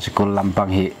asikul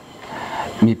lampang hi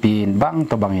mi pin bang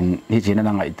to bangin hi china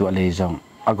na ngai tu le jong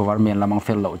a government lamang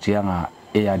fel lo chianga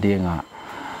e adinga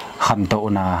khan to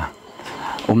na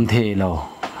the lo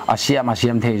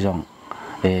asiam the jong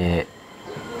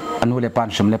anu le pan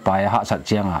sum le pa ha sat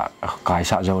chianga kai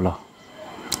sa zo lo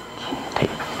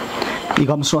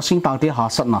igam so sing tang te ha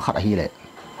sat na khat hi le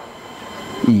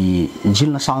i jil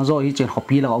na sang zo hi chen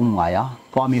hopi la om nga ya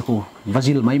kwa mi khu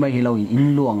vazil mai hi lo in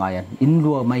lu nga yan in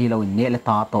lu mai hi lo ne le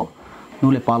ta to nu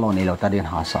le pa lo ne lo ta den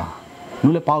ha sa nu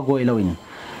le pa go lo in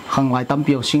khang lai tam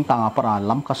piao sing tang apara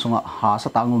lam ka sunga ha sa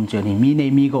tangum chen hi mi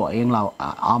nei mi go eng la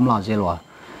am la zelwa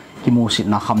ki mo sit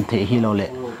na kham the hi lo le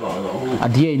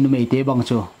adia in mei te bang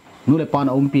chu nu le pa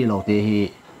na pi lo te hi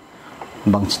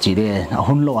bang chi de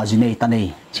hun lo ajinei ta nei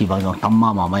chi bang tam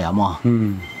ma ya ma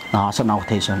na sa na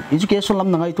education education lam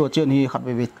na ngai to chen hi khat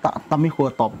be ta tami ko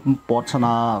top pot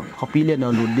sana copy le no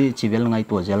lu di chi vel ngai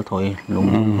to zel thoi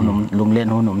lung len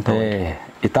hunum thoi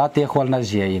ita te khol na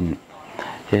zia in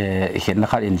hen na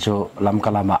khat in chu lam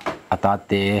kalama ata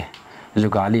te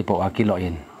zugali po akilo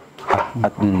in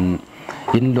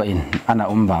in lo in ana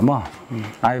ba mo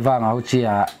ai wa ngau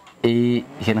chia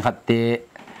hen khat te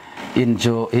in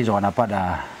chu hi jona pada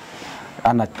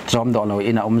ana chom do lo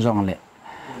ina jong le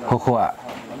kho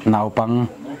naw pang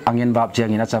angin bab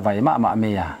chiang ina chawai ma me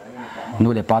ya nu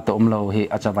le pa to lo hi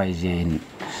achawai jin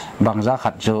bangza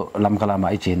khat chu lam kalama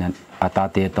I chinan ata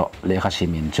te to le kha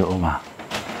simin chu ma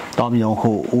tom yo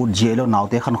khu u je lo naw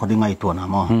te khan khodi ngai to na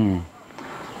mo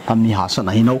tam mi ha sa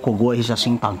na hi no ko go hi sa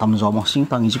sing tang tam zo mo sing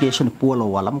tang education pu lo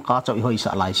wa lam ka chawi hoi sa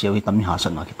lai siaw hi tam mi ha sa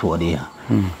na ki thu dia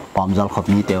Pamjaal khop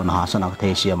ni te na ha sa na the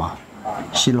sia ma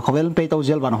sil khovel pe to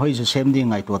zel ban hoi sem ding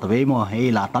ngai to ve mo he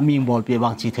la taming bol pe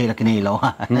bang chi thei la kini lo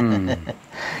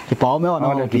ki pau me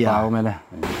no ki pau me le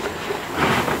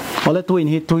ole tuin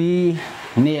hi tui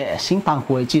ne sing tang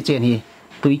hoi chi chen hi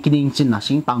tui kining chin na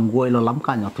sing tang goi lo lam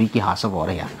kan yo tui ki ha sa bo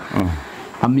re ya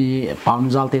ami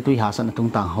Pamjaal te tui ha sa na tung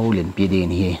tang ho len pi de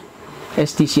ni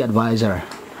STC advisor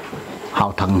how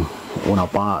thang una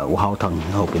pa how thang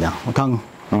ho pi na thang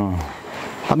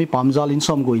ami Pamjaal in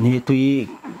som go in hi tui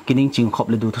kining ching khop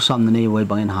le du thu sam na nei wai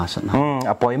bangin ha san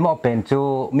apoi mo pen chu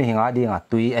mi hinga dinga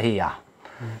tui a hi ya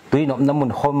tui nom namun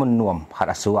khom mun nuam khat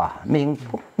asua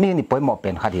mi ni poi mo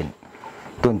pen khadin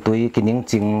tun tui kining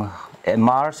ching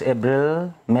March April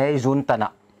May June tana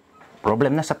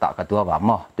problem na sata ka tua ba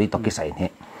mo tui to ki sai ni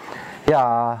ya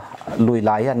lui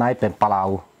lai ya nai pen palau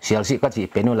sial si ka chi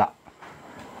penula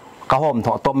ka hom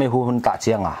tho to me hu hun ta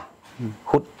chianga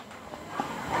hut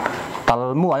tal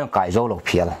mu ayong kai zo lo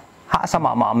phial ha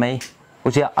sama ma mai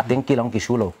usia ateng kilong ki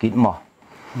su lo kit mo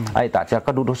ai ta cha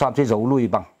ka du du sam chi zo lui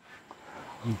bang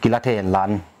kila the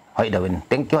lan hoi dawin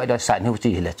teng ki hoi da sai hu chi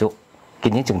le chu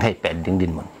kin ni chung thai pen ding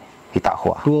din mun hi ta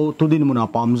khwa tu din mun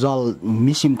Pamjaal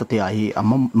misim ta te hi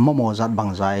mo zat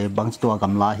bang zai bang to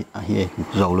gamla hi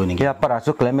zo lo ni ya para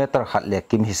chu kilometer khat le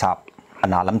kim hisap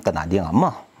analam tana ding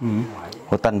amma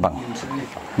hotan bang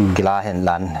kila hen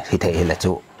lan hi the le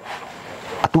chu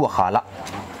atu khala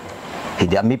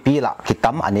hidia mi pi la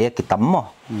kitam ane kitam mo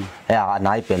ya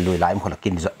nai pen lui lai mo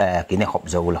kin kin khop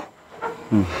zo lo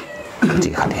chi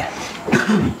khate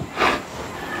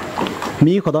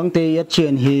mi khodang te ya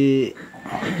chen hi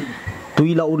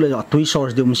tui la ule tui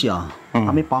source dum sia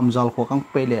ami Pamjaal ko kang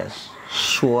pele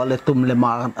so le tum le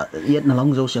ma yet na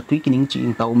long zo sia tui kining chi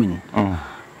ing tau min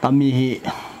tami hi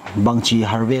bangchi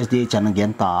harvest de chan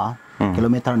gen ta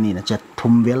kilometer ni na chat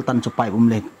thum vel tan chu pai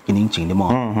le kining ching de mo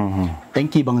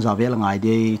thank you bang za vel ngai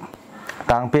de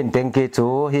tang pin thank you chu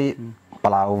hi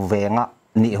palau venga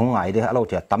ni hung ngai de alo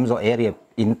tia tam zo area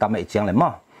in tam ai chiang le ma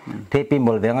te pi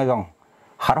mol venga jong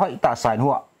har hoi ta sai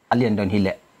huwa alien don hi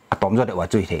le atom zo de wa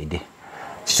chui the di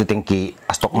su thank you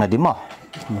astok na di ma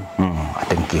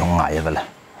thank you hung ngai vel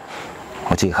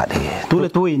ho chi kha de tu le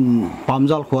tu in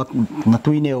Pamjaal khot na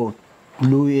tu neo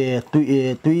lui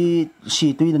tui si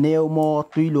tui neo mo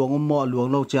tui luang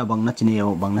lo cha bang na chineo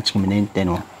bang na chiminen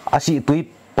teno asi tui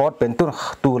pot pen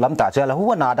tu lam ta cha la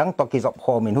huwa na dang to ki zop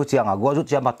kho min hu chianga go ju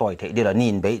cha ma toi the de la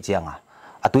nin be chianga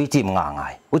a tui chim nga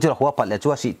ngai u cha huwa pat le chu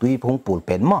si tui phung pul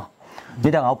pen ma ni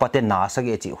dang au paten na sa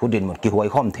ge chi hu din mon ki huai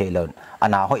khom the lon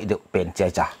ana hoi de pen cha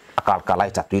cha akal kalai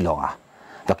cha tui longa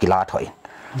to ki la thoi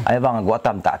ai bang go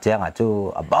tam ta chianga chu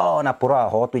ba na pura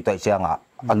ho tui toi chianga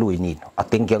alui ni a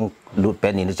tingkyang lut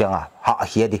pen ni changa ha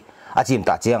hia di a chim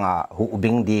ta chianga hu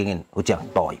bing ding in hu chang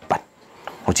toi pat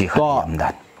hu chi kham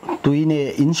dan tui ne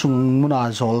in sung muna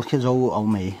zol khe zo au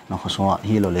mai na kho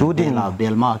hi lo le tu din la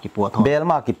belma ki pu tho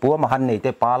belma ki pu ma han nei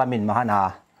te parliament ma hana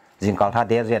jingkal tha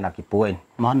der je na ki puin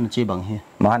man chi bang hi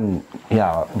man ya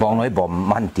bong noi bom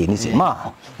man ti ni si ma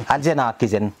an je na ki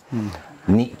jen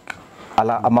ni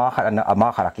ala ama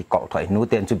khara ki ko thoi nu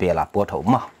ten chu bela pu tho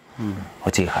ma ho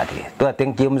chi kha di to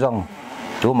teng kim jong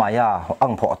chu ma ya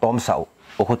ang pho tom sau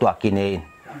o khu to ki ne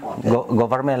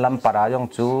government lam para jong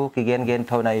chu ki gen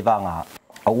tho nai wanga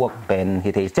awak pen hi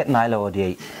thei set nai lo di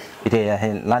hi thei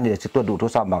lan ni chu to du to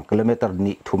sa bang kilometer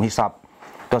ni thum hisap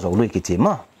to zo lui ki chi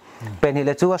ma pen hi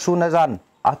le chu su na jan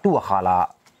a tu khala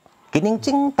kining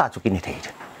ching ta chu kin thei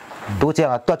tu che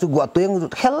to chu gwa tueng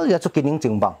hel ya chu kining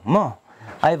ching bang ma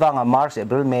ai wanga March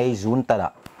April May June ta da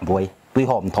boy tui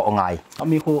hom tho ngai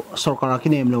ami ko sarkar ki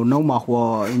nem lo no ma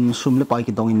ho in sum le pai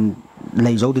ki dong in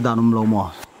lei zo di danum lo mo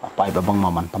pai ba bang ma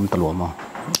man tam ta lo mo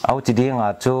au chi ding a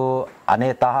chu ane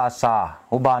ta ha sa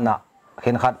ubana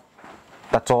khen khat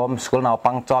ta chom school naw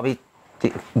pang chobi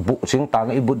bu sing tang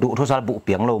i bu du thu sal bu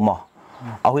piang lo mo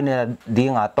au ne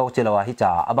ding a to che lo hi cha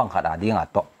abang khada ding a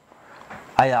to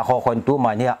ai a kho khon tu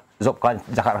ma nia zop kan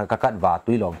jakar ka kat wa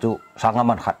tui long chu sanga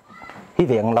man khat hi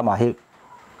veng lama hi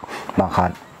ma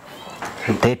khat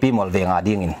te pi mol venga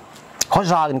ding in kho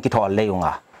za in ki thol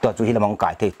leunga to chu hi lamang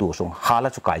kai te tu sung khala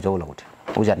chu kai zo lo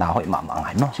u ja na hoi ma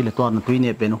ngai no sile to na tui ne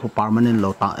pen ko permanent lo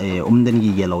ta den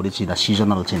gi ge lo de chi da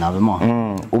seasonal chi na be mo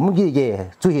gi ge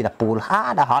chu hi da pul ha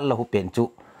da hal lo hu pen chu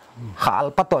khal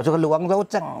pa to chu luang zo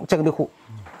chang di khu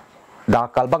da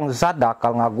kal bang zat da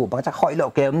kal nga gu bang cha khoi lo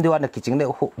kem diwan na ki ching le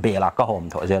hu be la ka hom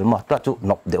tho zel mo to chu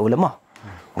nop de u le mo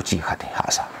u chi kha de ha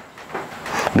sa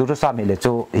du to sa mi le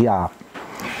chu ya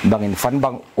bangin fan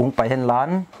bang ung pai hen lan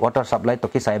water supply to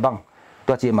ki sai bang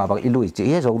to chi ma bang ilui chi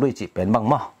he zo lui chi pen bang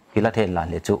ma kila then lan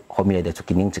le chu khomie de chu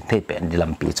kining ching thei pen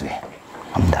dilam pi chu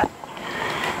amdan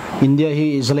India hi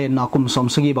Israel na kum som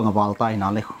sagi bang awal tai na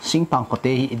le sing pang ko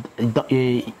te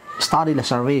study la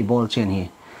survey bol chen hi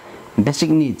basic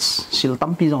needs sil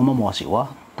tampi jong mo si wa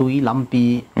tui lampi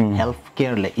health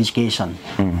care le education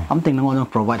am ting na ngon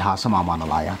provide ha sama ma na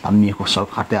la ya tam mi ko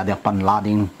sarkar te ada pan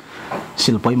lading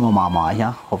sil poi mo ma ya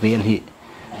hovel hi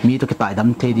mi to kitai dam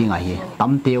the ding a hi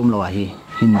tam te lo hi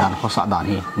hindan ko sa dan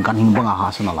hi gan hing banga ha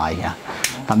sa na la ya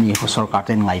tam mi ko sarkar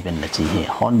ten ngai ben la chi hi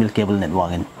Hornbill Cable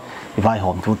Network in vai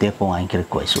hom tu te ko ngai kir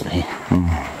ko su hi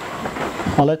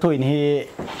ala to in hi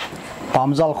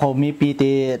Pamjaal kho mi pi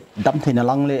te dam thina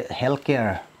lang le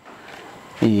healthcare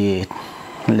i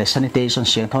le sanitation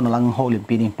siang thon lang ho lim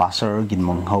pi ding pastor gin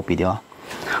mong ho pi dia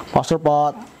pastor pa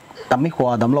tami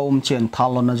khwa dam lo chen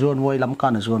thalon na zon woi lam ka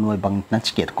na zon woi bang na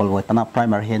chiket kol woi tana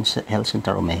primary health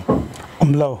center me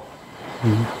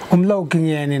umlo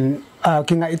kingen in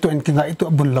kinga itu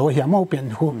bun lo hi ma pen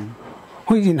hu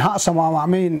hui jin ha sama ma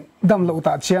mein dam lo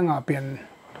ta chianga pen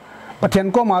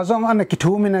pathian ko ma zong an ki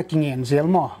thu mina kingen zel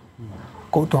mo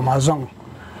ko to ma zong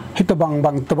hito bang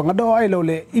to bang do ai lo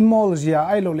le imol zia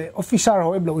ai lo le officer ho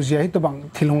eblo zia hito bang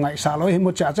thilungai sa lo hi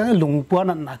mo cha cha lung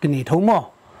puan na ki ni thomo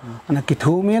ana ki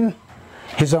thu min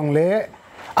hi zong le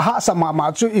ha sama ma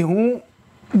chu i hu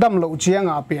dam lo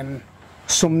chianga pen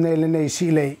sumne le nei si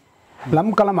le lam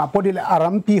kalama podi le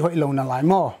aram pi hoi lo na lai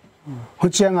mo hu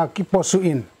chianga ki posu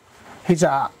in hi cha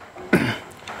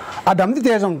adam ti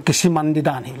te jong kisiman di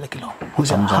dan hi le kilo hu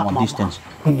some distance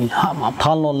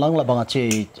thalon lang la banga che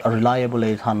reliable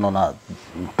thalon na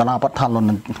tana pat thalon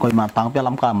koi ma tang pe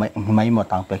lam ka mai mo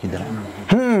tang pe ki de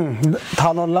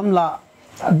thalon lam la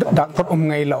dak pot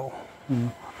ngai lo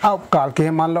au kal ke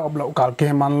man lo ob lo kal ke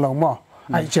man lo mo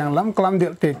ai chang lam klam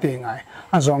del te ngai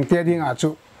a zong te ding a chu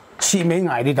si me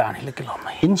ngai di dan hi le kilo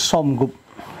mai in som group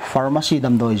pharmacy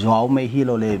dam doi zo mai hi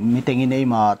lo le meeting in ei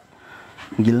ma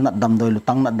gil nat dam doi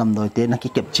lutang nat dam doi te na ki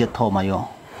kep chet tho ma yo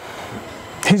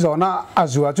hi zona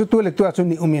azua chu tu le tu chu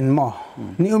ni umin mo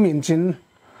ni umin chin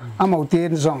amau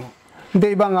ten zong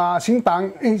de banga sing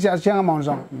tang in cha chang among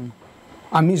zong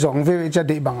ami zong ve cha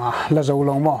de banga la zo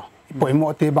long mo poi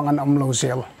mo te bangan am lo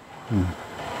sel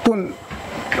tun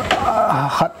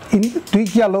hat in tui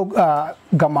kya lo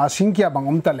gama sing kya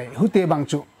bangom tale hu te bang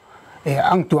chu e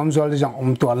ang tuam zol jang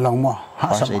tuan long mo ha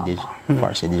sa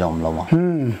farsi di jong lo mo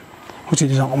hu chi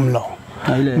jang lo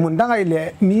mun dang ai le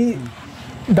mi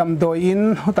dam do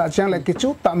in ta chang le ki chu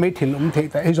ta me thil the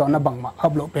ta e zona bang ma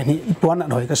ablo pe ni tuan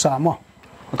na hoi ka sa mo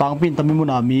kang pin tami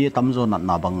muna mi tam zo nat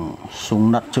na bang sung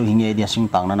nat chu hinge dia sing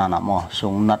tang na mo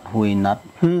sung nat hui nat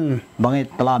bangai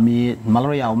tala mi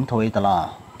malaria thoi tala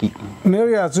ki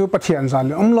meria chu pathian san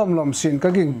lom sin ka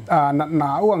ging nat na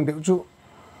awang de chu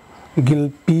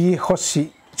gilpi hosi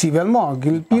chivel mo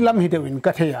gilpi lam hi de win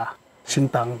ka theya sing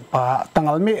tang pa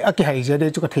tangal me aki hai je de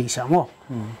chu ka thei sa mo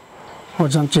ho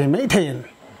jang che me thein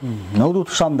no du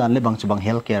sam dan le bang chu bang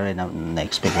healthcare na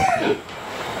expect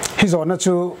hi zona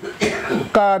chu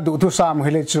ka du tu sam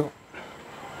hele chu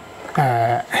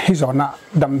hi zona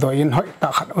dam do in hoi ta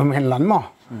khat hen lan mo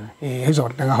hi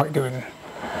zon nga hoi de win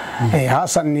ha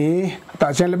san ni ta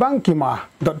chen le bang ki ma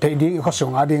dot thei ding kho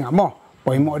sunga ding mo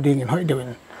poi mo ding in hoi de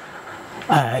win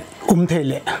thei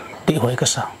le ti hoi ka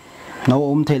sa no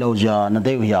thei lo ja na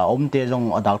de ya te jong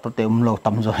doctor te lo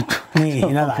tam zo ni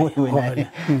na lai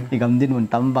i gam din mun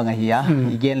tam bang hi ya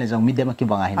igen le jong mi de ma ki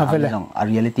bang hi na jong a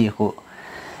reality ko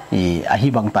i a hi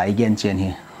bang ta igen chen hi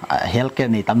healthcare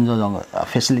nei tam zo jong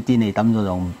facility nei tam zo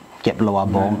jong kep lo wa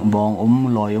bong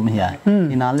loi hi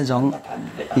ina le jong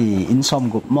i in som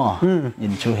gup mo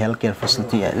in chu healthcare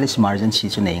facility at least emergency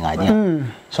chu nei ngai dia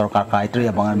sarkar kai tri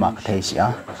bang ma ka thei sia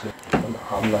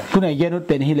tu nei genut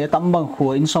pen hi le tam bang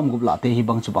khu in som gup la te hi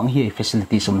bang chu bang hi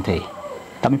facility sum thei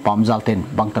tami Pamjaal ten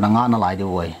bang tananga na lai de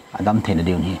oi adam the na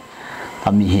diun hi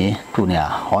tami hi tu ne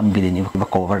Hornbill ni ba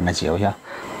cover na chiao ya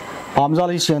Pamjaal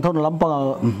hi siang thon lampang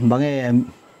bange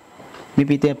mi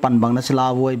pite pan bang na sila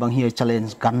voi bang hi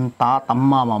challenge kan ta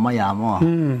tamma ma ya mo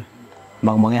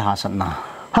bang bange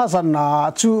hasan na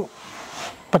chu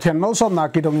pathian no som na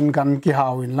ki dong in kan ki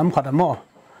hawin lam khat mo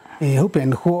hu pen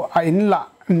khu a in la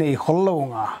nei khol lo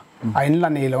nga a in la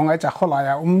nei lo nga cha khola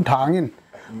ya thangin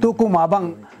tu ku ma bang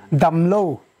dam lo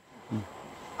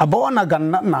abona gan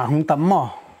na hung tam mo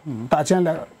ta chen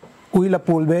la uila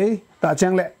pul be ta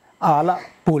chen le ala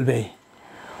pul be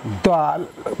to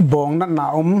bong na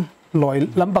loi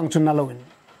lam bang chun na loin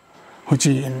hu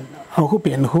chi in hu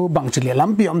pen hu bang chi le lam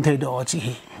pi thei do chi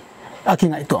aki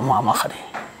ngai to ma khari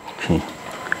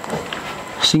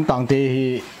sing tang te hi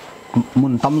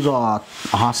mun tam zo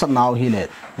ha sat naw hi le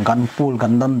gan pul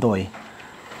gan dan doi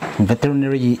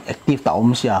veterinary active ta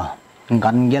sia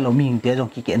gan gelo ming te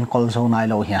jong ki ken kol so nai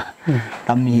lo hia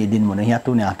tam mi din mun hia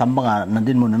tu ne tam banga na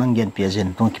din mun nang gen piajen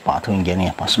tong ki pa thong gen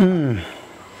ya pas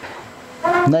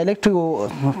na electric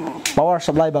power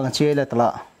supply bang che le tala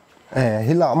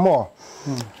hila mo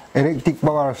electric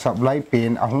power supply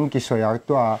pen ahung ki soya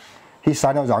to hi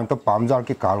sanau jang to Pamjaal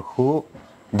ki kal khu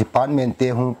department te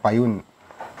hung payun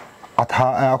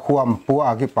atha khuam puwa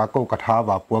ki pako katha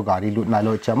wa puwa gari lut na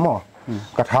lo chamo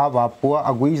katha wa puwa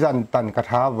agui zan tan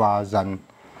katha wa zan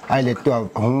ai le to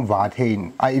hung wa thein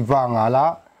ai wa ngala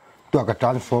to ka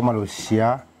transformer lo sia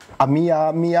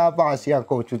amia ba sia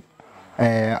ko chu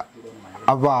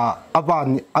ava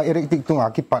electric tunga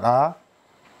ki para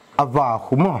ava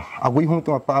khumo agui hung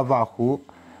to pa ava khu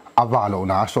ava lo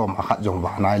na som akhat jong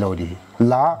wa nai lo di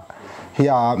la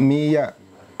hia mi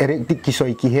electric ki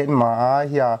soi ki hen ma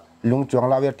hia lung chuang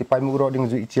la wer ti pai mu ro ding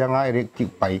zu chianga electric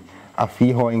pai a fi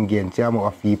ho ingen chamo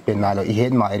a fi penalo I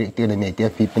hen ma electric ne te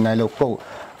fi penalo ko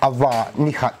ava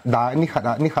ni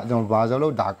khat jong wa zo lo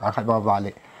da ka khat wa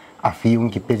le a fi ung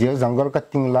ki pe je jungle ka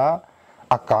ting la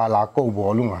akala ko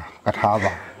bolunga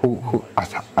kathawa hu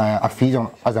a fi jong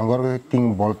a jungle ting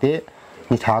bolte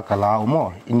ni tha kala mo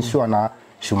insuana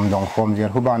sumdong khom jer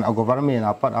huban a government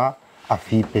a pat a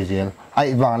fi pezel ai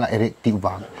wala erective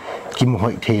ba kim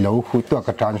hoi thelo khu to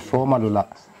ka transformer lula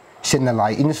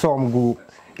senalai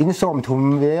insom thum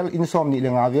vel insom ni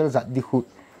lenga vel zat di khu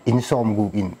insom gu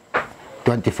in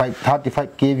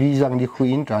 35 kV jang di khu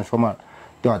in transformer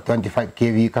to 25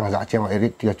 kV kang za chema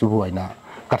erective chu huaina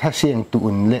ka tha sieng tu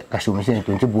un le ka sum sieng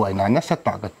tu chu buaina na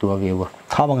sata ka tu vewa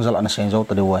thabang jal an seng zo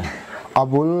ta de wai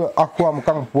abul akwam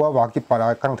kang puwa wa ki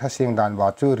para kang tha sieng dan wa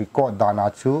chu record dana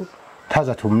chu tha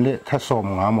za thum le tha som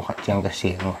nga mo kha chang ka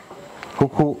sieng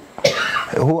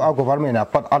hu a government a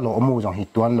pat alo mu jang hi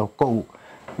tuan lo ko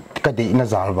ka de na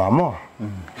zal ba mo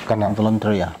kana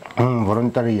volunteer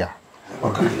volunteer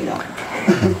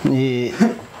ni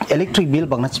electric bill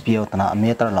bang na chpio tana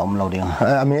meter la lo ding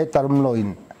meter lo in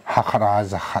hakara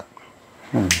zakhat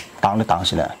tang le tang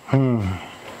sila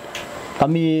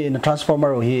kami na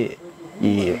transformer hi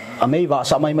I amei wa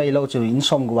sa mai lo chu in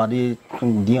som gwa di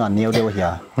ding an neu de wa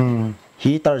ya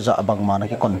heater za bang ma na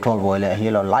ki control boile hi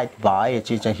lo light vai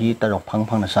chi cha heater phang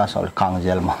phang na sa sol kang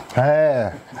gel ma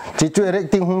chi chu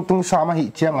erecting hung tung sa ma hi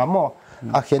chiang amo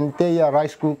a khente ya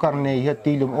rice cooker ne ya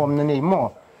tilum om na nei mo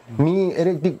mi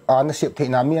erecting an sep the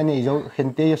na mi ani zo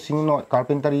khente ya sing no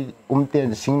carpentry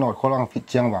ten sing no kholang fit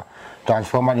chiang ba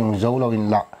transformer yung zo lo in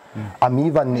la ami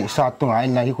van ni sa tu ngai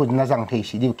na hi khud na jang thei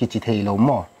si di ki chi thei lo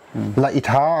mo la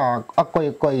itha a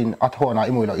koi in a thona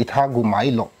I mui lo itha gu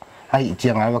mai lo ai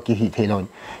chiang ai wa ki hi thelon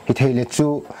hi thele chu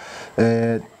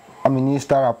a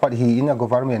minister a pat hi in a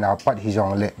government a pat hi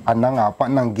jong le anang a pat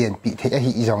nang gen pi the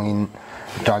hi jong in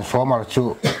transformer chu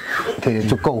thele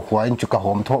chu ko hua in chu ka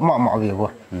hom tho ma ve bo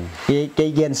ke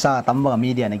gen sa tam ba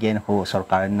media na gen ho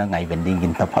sarkar na ngai vending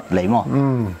gin ta phat le mo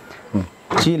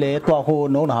chi le to ho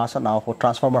no na sa na ho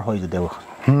transformer hoi de de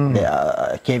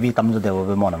kv tam de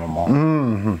be mo na mo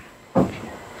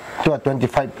ตัว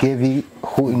 25 kV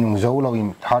หูอินงโจเราอิน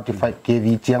35 kV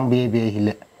เจียงเบเบฮิเล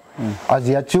อาเ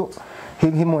ซียจุ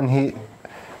ฮิมุนฮิ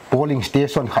polling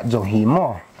station ขัดจงฮิมอ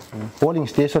polling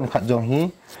station ขัดจงฮิ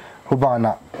ฮูบาน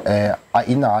ะ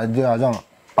อินาเดียจัง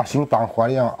อาสิงตังขวา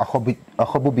ยังอา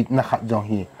ขบุบิดนะขัดจง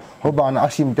ฮิฮูบานะอา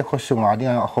สิมเตขสุงอาเดีย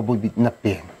อาขบุบิดนะเ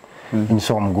ป็นอินส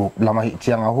มกุลามาฮิเจี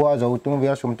ยงอาหัวโจตุงเวี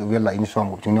ยสมตุเวียละอินสม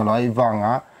กุจึงเราไอ้วาง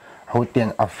อ่ะhậu tiền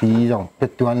à phí dòng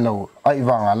pet tuan lâu ai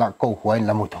vàng à là câu hỏi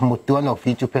là một tuan lâu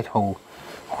phí chú pet hậu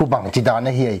khu bằng chỉ đàn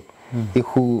này hiai cái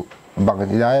khu bằng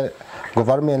chỉ đàn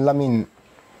government là mình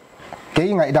cái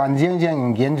ngaihdan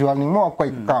riêng kiến trúc mình mua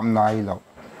quay cam này lâu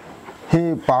hi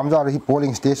Pamjaal hi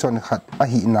polling station khát à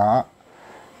hi na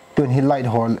tuần hi light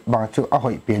hall bằng chú à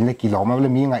hội biển là kilo mà là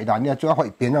mi ngaihdan này chú à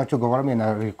hội biển là chú government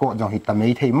là record dòng hi tam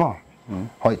mấy thấy mà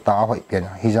hội ta hội biển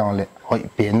hi dòng lệ hội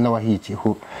biển là hi chỉ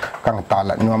khu càng ta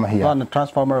là nữa mà hi con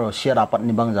transformer share dapat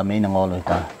ni bang zamai na ngol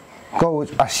ta ko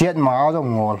asiat ma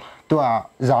dong ngol tua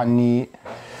zani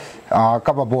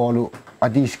ka ba bolu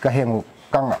adis ka hengu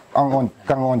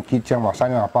kang on ki chang wa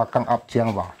sana pa kang up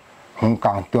chang wa hung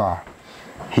kang tua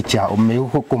hi cha meu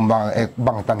khu kum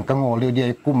bang tan ka ngol le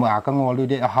de kum a ka ngol le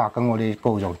de a ha ka ngol le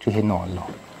ko jong chu hen non lo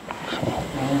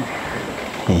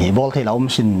hi bol thei laum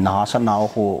sin na sa na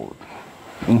ho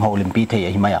in ho lim pi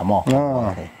thei hi mai a mo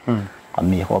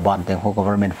mi ho ban teng ho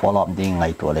government follow up ding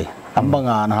ngai to le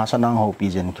tambanga na sa nang ho pi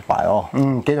jen ki pai o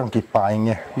ke jong ki pai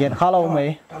nge gen kha lo mai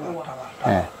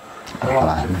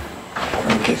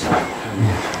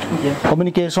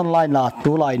communication line la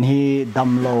tu line hi dam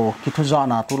lo ki thu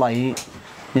jana tu lai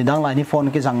ni dang line ni phone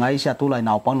ki jangai sia tu line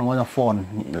naw pang ngo phone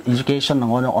education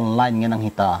ngo online nge nang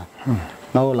hita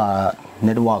no la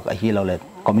network a hi lo le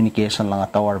communication la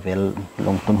tower vel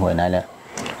long tun hoi nai le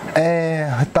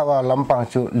tawa lampang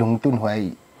chu lung tun hoi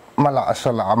mala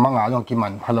asala manga jong ki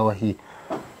man phalo hi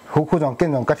hu khu jong ken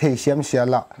jong ka thei siam sia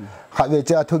la kha ve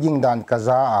cha thu ging dan ka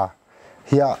za a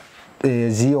hia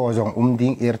zio jong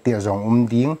ding airtel jong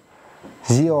ding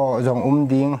zio jong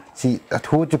ding chi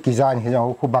thu chu ki zan hi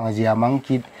jong khu bang zia mang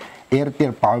ki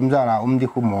airtel Pamjaal la di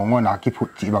khu mongo na ki phut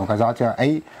chi bang ka za cha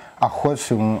ai a khot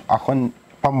sung a khon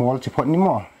pamol chi phot ni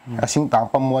mo a sing tang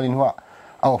pamol in wa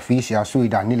a office ya sui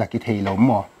dan ni la ki thei lo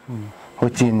mo ho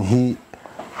chin hi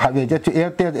ha ve cha chu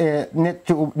airtel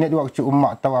network chu ma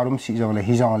tawarum si jong le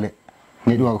hi jong le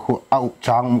network khu au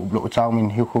chang mu blo chang min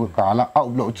hi khu ka la au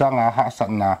blo chang a ha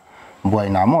san na buai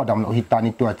na mo dam lo hi ta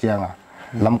ni tua chiang a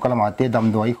lam kalama te dam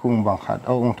doi khung bang khat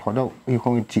ong tho do hi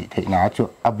khung chi thei na chu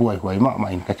a buai hoi ma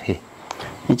in ka the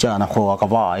ni cha na kho ka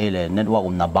wa ai le network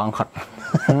na bang khat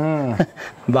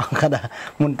bang kada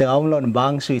mun te om lon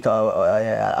bang sui to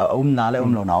na le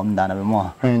lo na da na be mo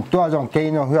tua jong ke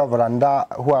no hua veranda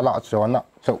hua la chon la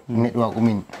so network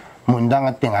min mun dang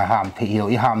a teng a ham the yo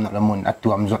I ham no la mun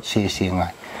atuam jot se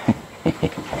ngai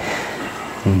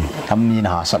ทำนี่น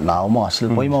ะสัตว์เหล่าหม้อสิล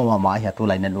ปุยหม้อมาเหี้ยตัว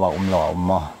ไรนั่นว่าหล่อห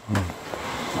ม้อ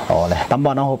โอ้เลยตั้มบ้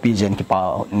านน้องเขาปีเจนกี่ป่า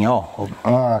เงี้ย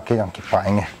แค่ยังกี่ป่า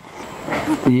เงี้ย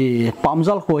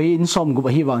Pamjaalคุยอินซอมกูไป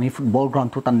ที่วางนี่ฟุตบอลกราว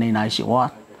น์ทุตันในนายสิว่า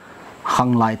ข้าง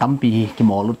ไล่ตั้มปีกี่ห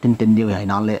มอลุตินเดียวให้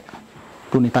นั่นเลย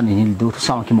ตัวนี้ตันนี่ดูทุกส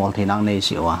าวกี่หมอที่นั่งใน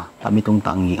สิว่าแต่ไม่ต้อง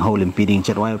ตั้งเขาเล่นปีดิ้งเ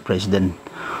จ็ดวันประธาน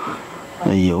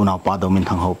อยู่น่าป้าดมิน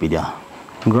ทางเขาปีเดียว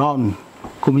กราวน์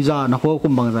คุมิจ้านักว่าคุ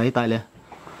มบางใจตายเลย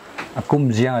กุม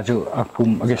เจียงจูกุม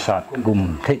อากาศกุม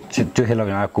เฮ้จูเฮลอ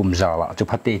ย่างกุมจาละจู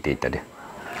พัดเตะเตะเดีย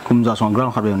กุมจาสองกรัม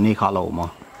ขับเรือนี่ขาเรามา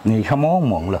นี่ขม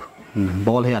องเลยบ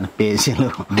อลเฮียนเปย์สิเลย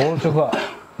บอลจูก็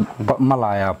มาล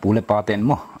ายปูเลปาเต็น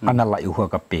มั้งอันนั้นไหลหัว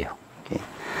กับเปีย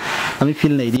kami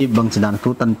feel này đi bằng chỉ đàn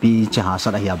tu tan pi chỉ hạ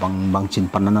sát ahia bằng chín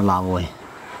pan na lao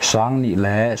sang ni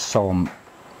le som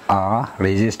a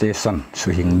registration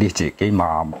su hing di chi ke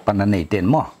ma pan nei ten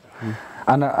mo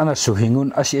ana su hingun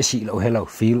asi lo hello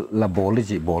feel la bol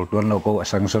ji bol tuan lo ko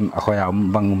sanction a khoya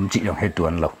bangum chi yong he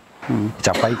tuan lo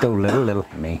cha pai to le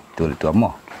me tu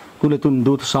mo tu le tun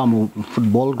du samu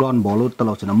football ground ball ut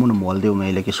talo chana mun mol deu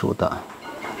mai le ki suta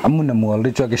amun mol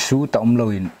ri cha ki su ta lo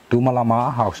in tu malama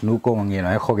house nu ko ngi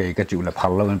na kho ge ka chu la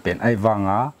phal lo pen ai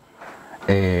wanga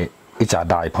i cha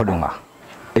dai phodunga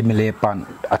emile pan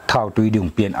a thau tui dung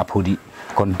pian aphudi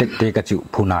contact te ka chu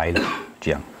phunai lo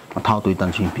chiang a thau tui tan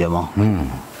chim pia mo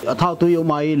a thau tui yo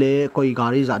mai le koi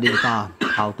gari za di ta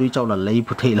thau tui chau la lei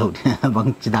phu thei lo bang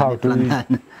chi da plan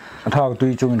a thau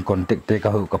tui chung contact te ka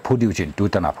hu ka phudi chin tu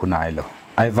tan a phunai lo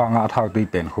ai wanga a thau tui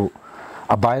pen khu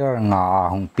a baira nga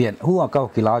hung pian hu a ka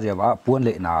kila je wa puan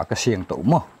le na ka siang to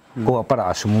mo ko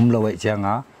para sumum lo wei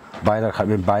changa baira khat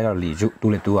ben baira li ju tu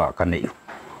le tu a ka nei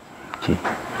chi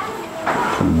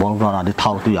bol ra đi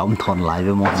thao tui ông thon lại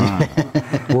với mọi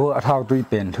wo a thao tui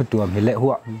pen thu tuam hi le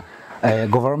huwa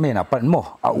government a pan mo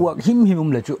a uak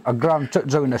him le chu a gram chot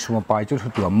zo na suma pai chu thu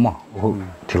tuam mo hu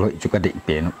thiloi chu ka de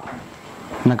pen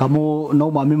na kamu no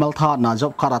ma mi mal tha na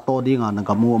job khara to ding na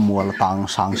kamu mual tang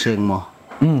sang seng mo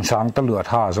sang ta lua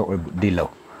tha zo di lo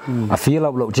a feel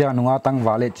up lo cha nuwa tang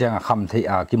wa le cha kham thei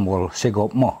a ki mol se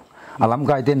gop mo alam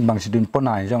gai ten bang sidun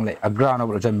ponai jong le a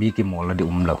gram lo cha mi ki mol la di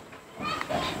lo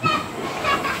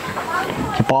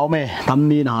ki pau me tam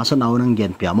mi na sa nau nang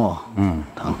gen pia mo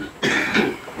thang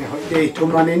dei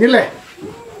thumani ni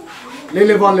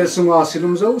le van le sunga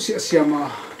silum zo si siama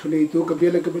thuni tu ka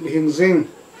bele hing zing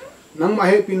nang ma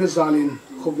he pin zalin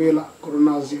khobela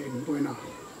corona ji in poina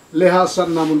le ha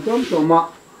san namun tom to ma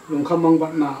lung khamang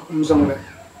bat na umjang le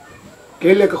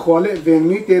kele ka khwale veng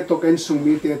ni te to ken sung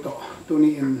mi te to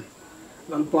tuni in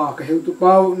lalpa ka heu tu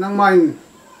pau nang main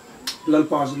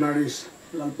lalpa znaris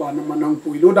lalpa nang manang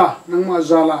puiluda nang ma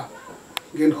zala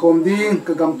gen khom ding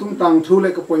ka gam tum tang thu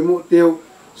le ka poimu teu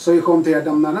soi khom the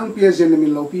adam na nang pia zen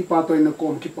min lo pi pa toy na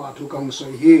kom ki pa thu kang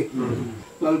soi hi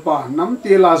lalpa nam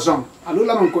te la zam alu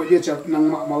lam ko ye cha nang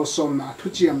ma mal som na thu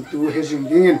chiam tu he jing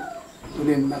dingin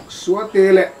tunin nak suwa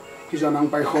te le ki za nang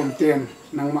pai khom ten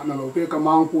nang ma na lo pe ka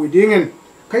mang pui dingin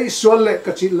kai sol le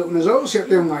ka chi lo na zo se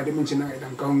te ngai de min chin ngai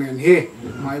dang kang nen he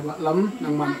mai ba lam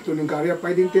nang man tunin karia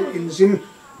pai ding te injin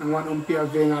nang wan pia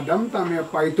venga dam ta me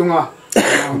pai tunga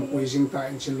nang pui jing ta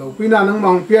in chin lo pina nang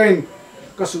mang pia in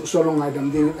kasu solong ngai dam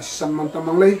ding asam man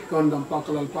tamang lei kon dam pa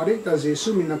kalal pari ta jesu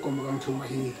mina ko magang thuma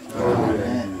hi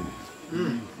amen